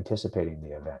going to be anticipating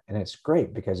the event. And it's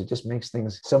great because it just makes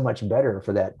things so much better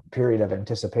for that period of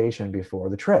anticipation before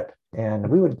the trip. And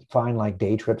we would find like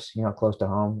day trips, close to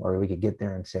home, or we could get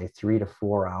there in say 3 to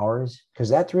 4 hours, because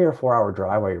that 3 or 4 hour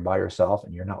drive while you're by yourself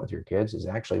and you're not with your kids is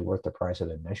actually worth the price of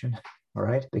admission. All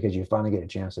right. Because you finally get a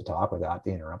chance to talk without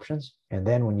the interruptions. And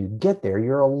then when you get there,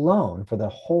 you're alone for the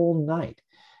whole night.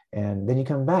 And then you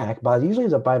come back, but usually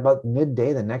it's by about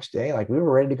midday the next day, like we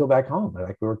were ready to go back home.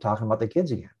 Like we were talking about the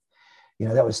kids again.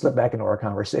 That would slip back into our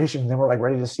conversation. And then we're like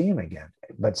ready to see him again.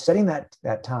 But setting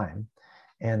that time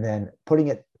and then putting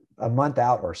it a month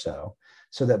out or so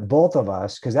that both of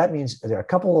us, because that means there are a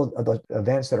couple of the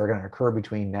events that are going to occur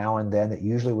between now and then that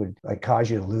usually would like cause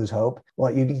you to lose hope.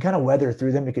 Well, you can kind of weather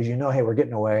through them because hey, we're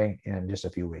getting away in just a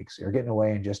few weeks. You're getting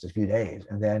away in just a few days.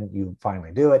 And then you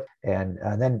finally do it. And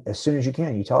then as soon as you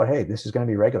can, you tell her, hey, this is going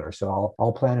to be regular. So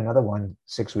I'll plan another one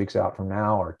 6 weeks out from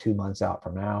now or 2 months out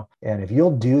from now. And if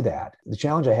you'll do that, the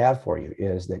challenge I have for you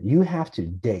is that you have to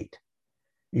date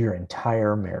your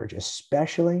entire marriage,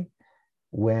 especially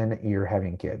when you're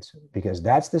having kids, because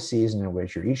that's the season in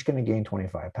which you're each going to gain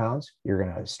 25 pounds. You're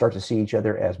going to start to see each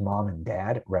other as mom and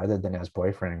dad rather than as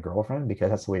boyfriend and girlfriend, because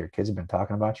that's the way your kids have been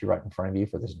talking about you right in front of you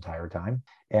for this entire time.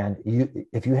 And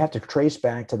if you have to trace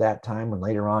back to that time when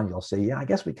later on you'll say, yeah, I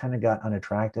guess we kind of got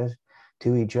unattractive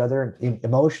to each other,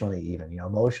 emotionally, even,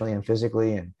 emotionally and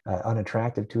physically, and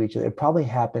unattractive to each other. It probably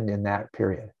happened in that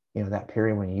period, that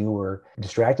period when you were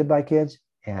distracted by kids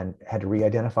and had to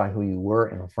re-identify who you were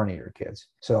in front of your kids.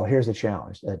 So here's the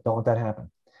challenge: don't let that happen.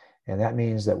 And that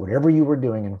means that whatever you were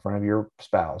doing in front of your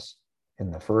spouse in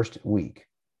the first week,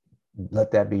 let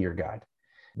that be your guide.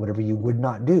 Whatever you would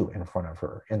not do in front of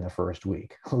her in the first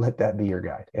week, let that be your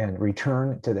guide. And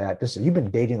return to that. You've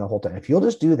been dating the whole time. If you'll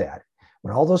just do that,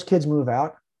 when all those kids move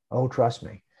out, oh, trust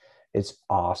me, it's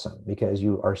awesome, because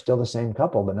you are still the same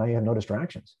couple, but now you have no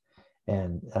distractions.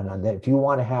 And if you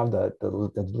want to have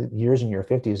the years in your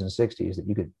 50s and 60s that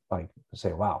you could like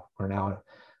say, wow,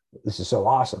 this is so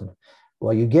awesome.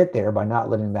 Well, you get there by not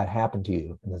letting that happen to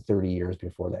you in the 30 years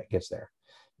before that gets there.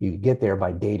 You get there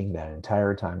by dating that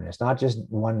entire time. And it's not just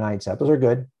one nights out. Those are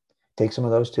good. Take some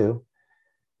of those too.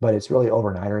 But it's really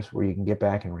overnighters where you can get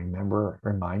back and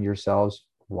remind yourselves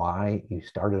why you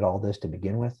started all this to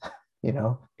begin with.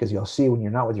 Because you'll see when you're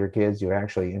not with your kids, you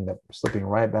actually end up slipping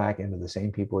right back into the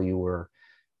same people you were.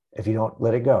 If you don't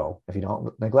let it go, if you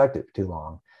don't neglect it too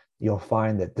long, you'll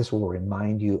find that this will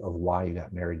remind you of why you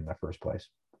got married in the first place.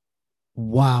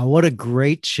 Wow, what a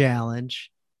great challenge.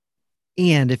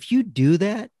 And if you do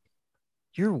that,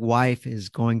 your wife is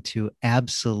going to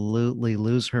absolutely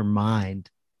lose her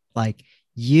mind. Like,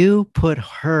 you put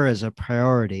her as a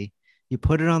priority, you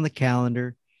put it on the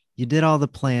calendar, you did all the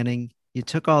planning, you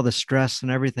took all the stress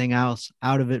and everything else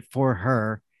out of it for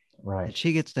her. Right. And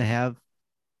she gets to have,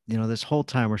 this whole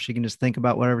time where she can just think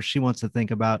about whatever she wants to think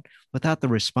about without the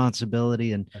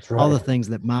responsibility and That's all right. the things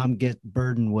that mom gets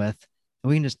burdened with. And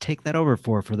we can just take that over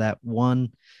for that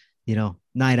one,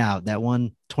 night out, that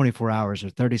one 24 hours or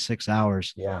 36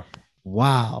 hours. Yeah.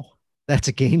 Wow. That's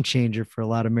a game changer for a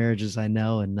lot of marriages I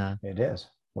know. It is.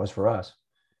 Was for us.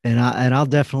 I'll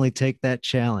definitely take that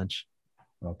challenge.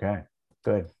 Okay,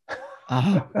 good.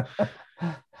 Oh,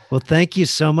 well, thank you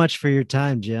so much for your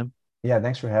time, Jim. Yeah,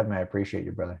 thanks for having me. I appreciate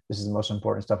you, brother. This is the most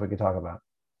important stuff we could talk about.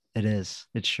 It is.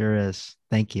 It sure is.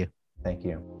 Thank you. Thank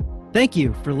you. Thank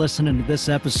you for listening to this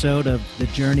episode of the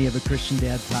Journey of a Christian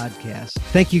Dad podcast.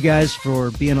 Thank you guys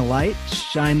for being a light.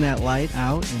 Shine that light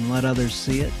out and let others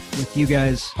see it. With you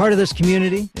guys part of this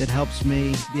community, it helps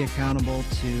me be accountable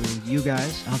to you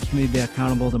guys. It helps me be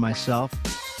accountable to myself,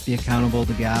 be accountable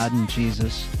to God and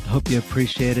Jesus. I hope you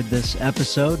appreciated this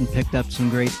episode and picked up some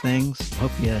great things.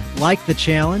 Hope you like the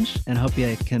challenge and hope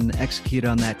you can execute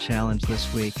on that challenge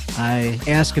this week. I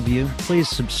ask of you, please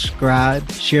subscribe,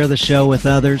 share the show with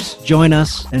others. Join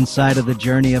us inside of the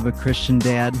Journey of a Christian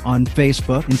Dad on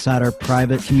Facebook, inside our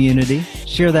private community.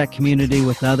 Share that community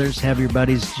with others. Have your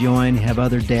buddies join. Have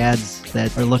other dads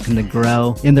that are looking to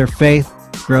grow in their faith,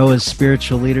 grow as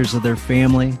spiritual leaders of their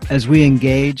family. As we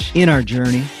engage in our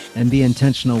journey and be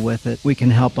intentional with it, we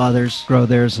can help others grow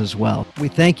theirs as well. We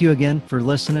thank you again for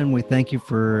listening. We thank you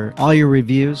for all your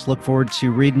reviews. Look forward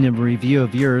to reading a review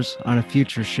of yours on a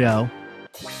future show.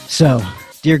 So,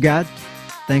 dear God,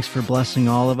 thanks for blessing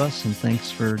all of us, and thanks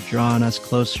for drawing us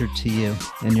closer to you.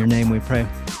 In your name we pray.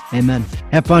 Amen.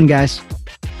 Have fun, guys.